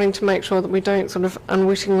wanting to make sure that we don't sort of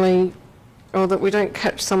unwittingly, or that we don't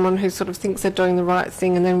catch someone who sort of thinks they're doing the right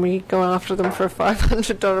thing and then we go after them for a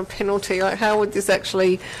 $500 penalty. Like, how would this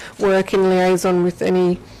actually work in liaison with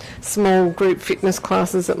any small group fitness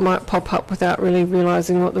classes that might pop up without really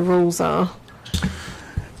realising what the rules are?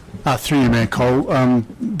 Through you, Mayor Cole,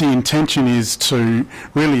 the intention is to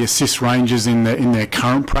really assist rangers in their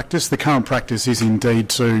current practice. The current practice is indeed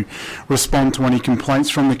to respond to any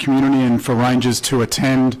complaints from the community, and for rangers to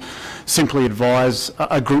attend, simply advise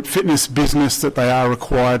a group fitness business that they are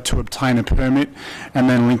required to obtain a permit, and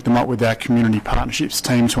then link them up with our community partnerships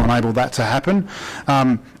team to enable that to happen.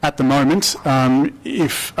 At the moment,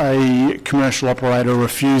 if a commercial operator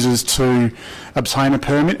refuses to obtain a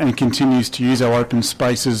permit and continues to use our open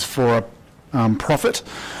spaces for a profit,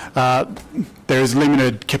 there is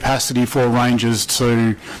limited capacity for rangers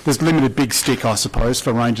to, there's limited big stick, I suppose,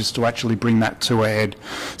 for rangers to actually bring that to a head.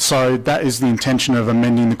 So that is the intention of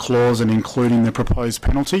amending the clause and including the proposed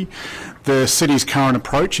penalty. The city's current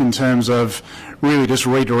approach in terms of really just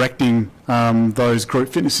redirecting those group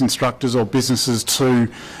fitness instructors or businesses to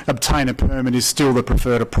obtain a permit is still the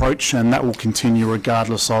preferred approach, and that will continue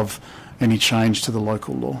regardless of any change to the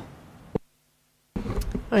local law.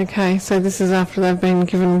 Okay, so this is after they've been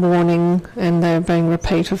given warning and they're being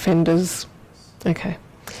repeat offenders. Okay.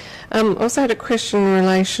 Also had a question in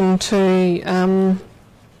relation to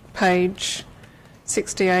page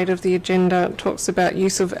 68 of the agenda. It talks about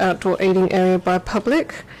use of outdoor eating area by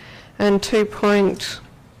public, and I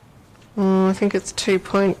think it's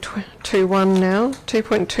 2.21 now,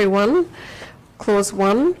 2.21, clause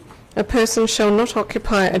 1. A person shall not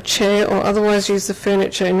occupy a chair or otherwise use the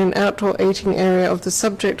furniture in an outdoor eating area of the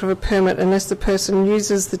subject of a permit unless the person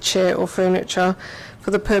uses the chair or furniture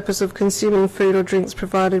for the purpose of consuming food or drinks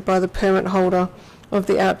provided by the permit holder of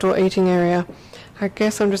the outdoor eating area. I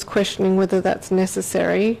guess I'm just questioning whether that's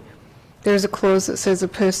necessary. There is a clause that says a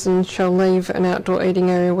person shall leave an outdoor eating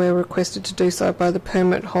area where requested to do so by the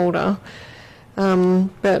permit holder.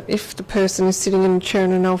 But if the person is sitting in a chair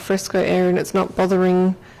in an alfresco area and it's not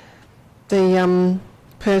bothering the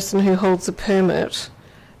person who holds the permit,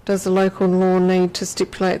 does the local law need to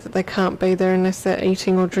stipulate that they can't be there unless they're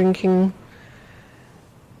eating or drinking?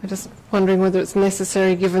 I'm just wondering whether it's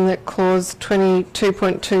necessary, given that clause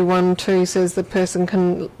 22.212 says the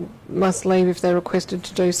person must leave if they're requested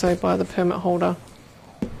to do so by the permit holder.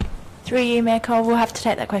 Through you, Mayor Cole, we'll have to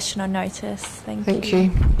take that question on notice. Thank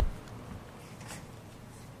you.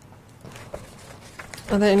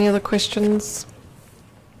 Are there any other questions?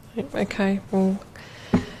 Okay, well,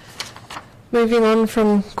 moving on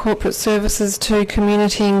from corporate services to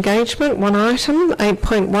community engagement, one item,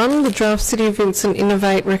 8.1, the draft City of Vincent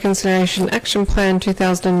Innovate Reconciliation Action Plan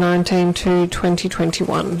 2019 to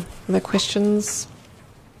 2021. Are there questions?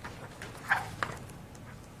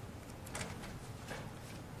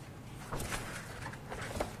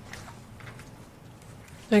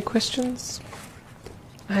 No questions?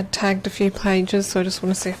 I had tagged a few pages, so I just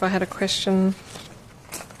want to see if I had a question.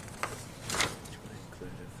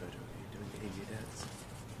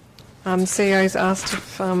 CEO's asked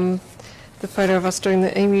if the photo of us doing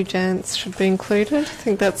the emu dance should be included. I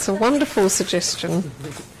think that's a wonderful suggestion.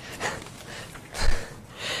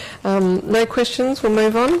 No questions, we'll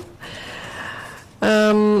move on.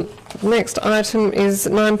 Next item is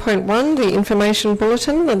 9.1, the information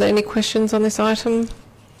bulletin. Are there any questions on this item?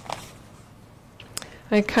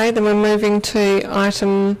 Okay, then we're moving to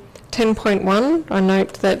item 10.1. I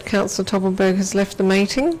note that Councillor Toppelberg has left the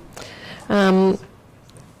meeting.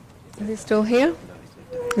 Is he still here?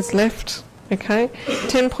 He's left. Okay.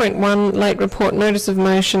 10.1, late report, notice of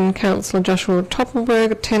motion, Councillor Joshua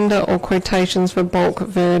Toppelberg, tender or quotations for bulk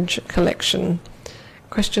verge collection.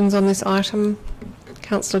 Questions on this item?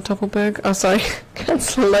 Councillor Toppelberg. Oh, sorry,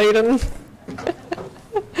 Councillor Layden.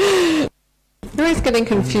 You're always getting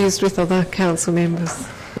confused with other council members.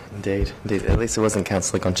 Indeed. At least it wasn't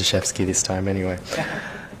Councillor Gontaszewski this time anyway.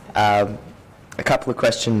 A couple of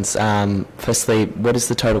questions. Firstly, what is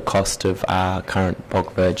the total cost of our current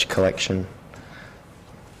bulk verge collection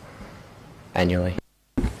annually?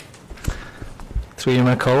 Through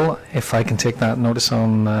you, Cole, if I can take that notice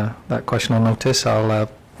on that question on notice, I'll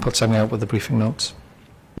put something out with the briefing notes.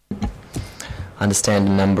 I understand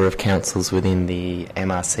a number of councils within the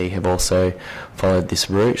MRC have also followed this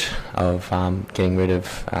route of getting rid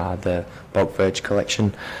of the bulk verge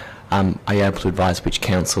collection. Are you able to advise which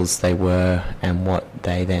councils they were and what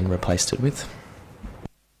they then replaced it with?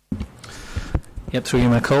 Yep, through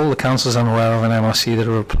you, Cole, the councils are aware of an MRC that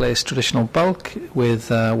have replaced traditional bulk with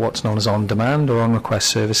what's known as on-demand or on-request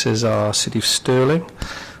services are City of Stirling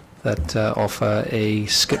that offer a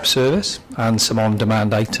skip service and some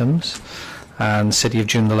on-demand items, and City of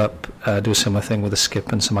Joondalup do a similar thing with a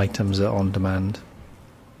skip and some items that are on-demand.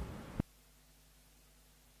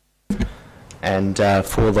 And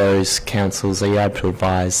for those councils, are you able to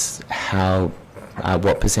advise how,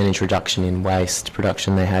 what percentage reduction in waste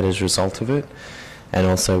production they had as a result of it, and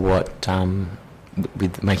also what,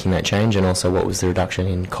 with making that change, and also what was the reduction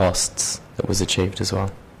in costs that was achieved as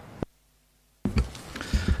well?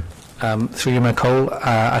 Through you, Cole,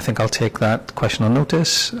 I think I'll take that question on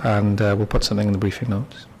notice, and we'll put something in the briefing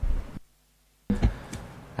notes.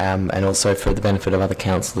 And also for the benefit of other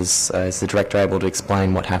councillors, is the Director able to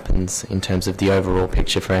explain what happens in terms of the overall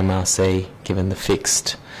picture for MRC, given the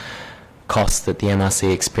fixed costs that the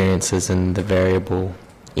MRC experiences and the variable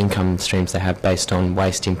income streams they have based on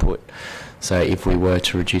waste input? So if we were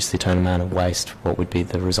to reduce the total amount of waste, what would be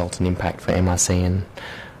the resultant impact for MRC and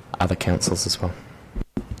other councils as well?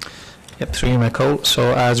 Yep, through you, Cole.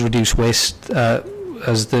 So as reduced waste,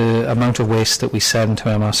 as the amount of waste that we send to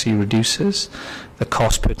MRC reduces, the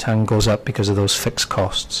cost per tonne goes up because of those fixed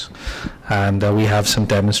costs. And we have some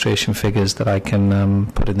demonstration figures that I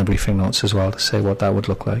can put in the briefing notes as well to say what that would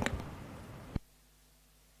look like.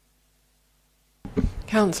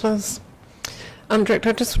 Councillors. Director,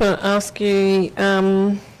 I just want to ask you,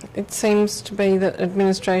 it seems to be that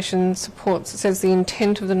administration supports, it says the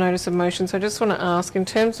intent of the notice of motion, so I just want to ask, in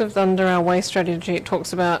terms of under our waste strategy, it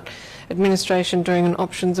talks about administration doing an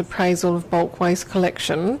options appraisal of bulk waste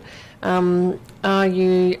collection. Are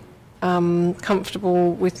you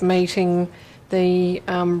comfortable with meeting the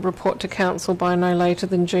report to council by no later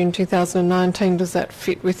than June 2019? Does that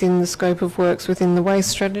fit within the scope of works within the waste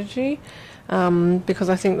strategy? Because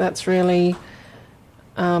I think that's really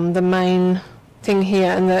the main thing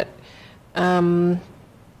here, and that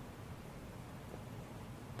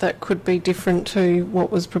that could be different to what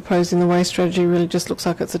was proposed in the waste strategy. Really just looks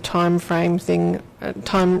like it's a time frame thing,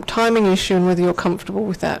 timing issue, and whether you're comfortable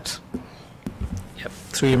with that. Yep.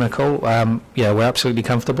 Through you, Cole. Yeah, we're absolutely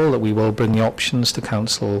comfortable that we will bring the options to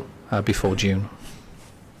council before June.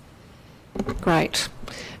 Great.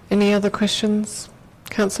 Any other questions?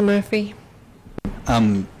 Councillor Murphy?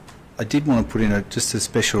 I did want to put in just a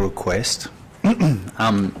special request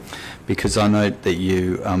because I know that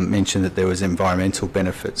you mentioned that there was environmental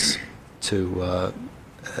benefits to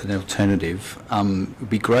an alternative. It would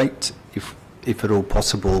be great if at all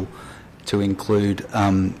possible to include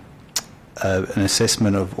an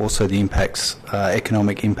assessment of also the impacts,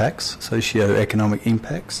 economic impacts, socio-economic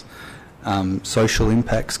impacts, social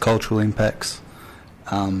impacts, cultural impacts,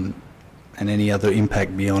 and any other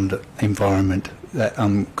impact beyond environment that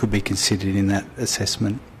could be considered in that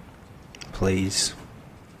assessment, please.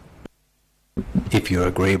 If you're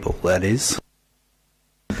agreeable, that is.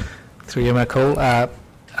 Through you, Cole, I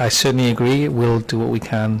certainly agree. We'll do what we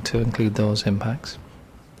can to include those impacts.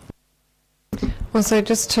 Also,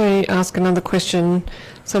 just to ask another question,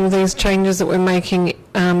 some of these changes that we're making,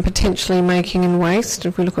 potentially making in waste,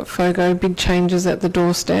 if we look at FOGO, big changes at the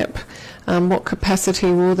doorstep, what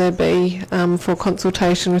capacity will there be for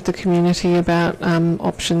consultation with the community about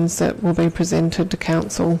options that will be presented to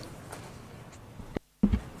Council?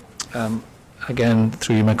 Again,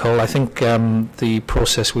 through you, Nicole, I think the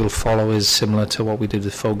process we'll follow is similar to what we did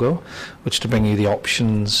with FOGO, which to bring you the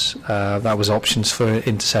options, that was options for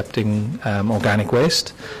intercepting organic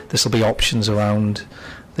waste. This will be options around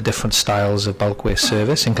the different styles of bulk waste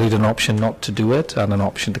service, including an option not to do it and an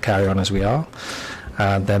option to carry on as we are.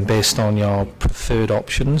 And then based on your preferred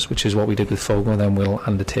options, which is what we did with FOGO, then we'll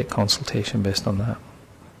undertake consultation based on that.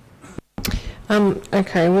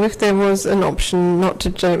 Okay, well, if there was an option not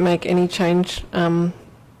to make any change, I'm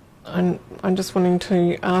just wanting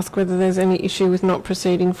to ask whether there's any issue with not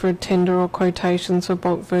proceeding for a tender or quotations for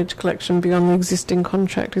bulk verge collection beyond the existing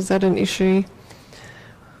contract. Is that an issue?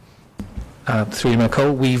 Through you,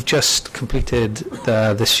 Nicole, we've just completed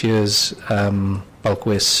this year's bulk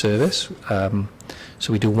waste service.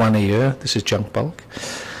 So we do one a year. This is junk bulk.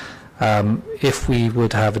 If we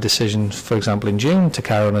would have a decision, for example, in June to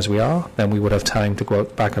carry on as we are, then we would have time to go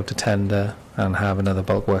out back up to tender and have another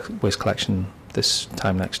bulk waste collection this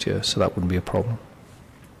time next year, so that wouldn't be a problem.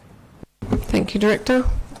 Thank you, Director.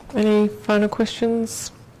 Any final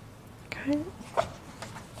questions? Okay.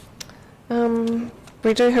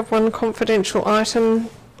 We do have one confidential item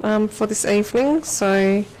for this evening,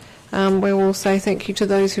 so we will say thank you to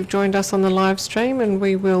those who've joined us on the live stream, and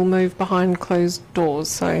we will move behind closed doors.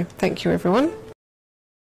 So thank you, everyone.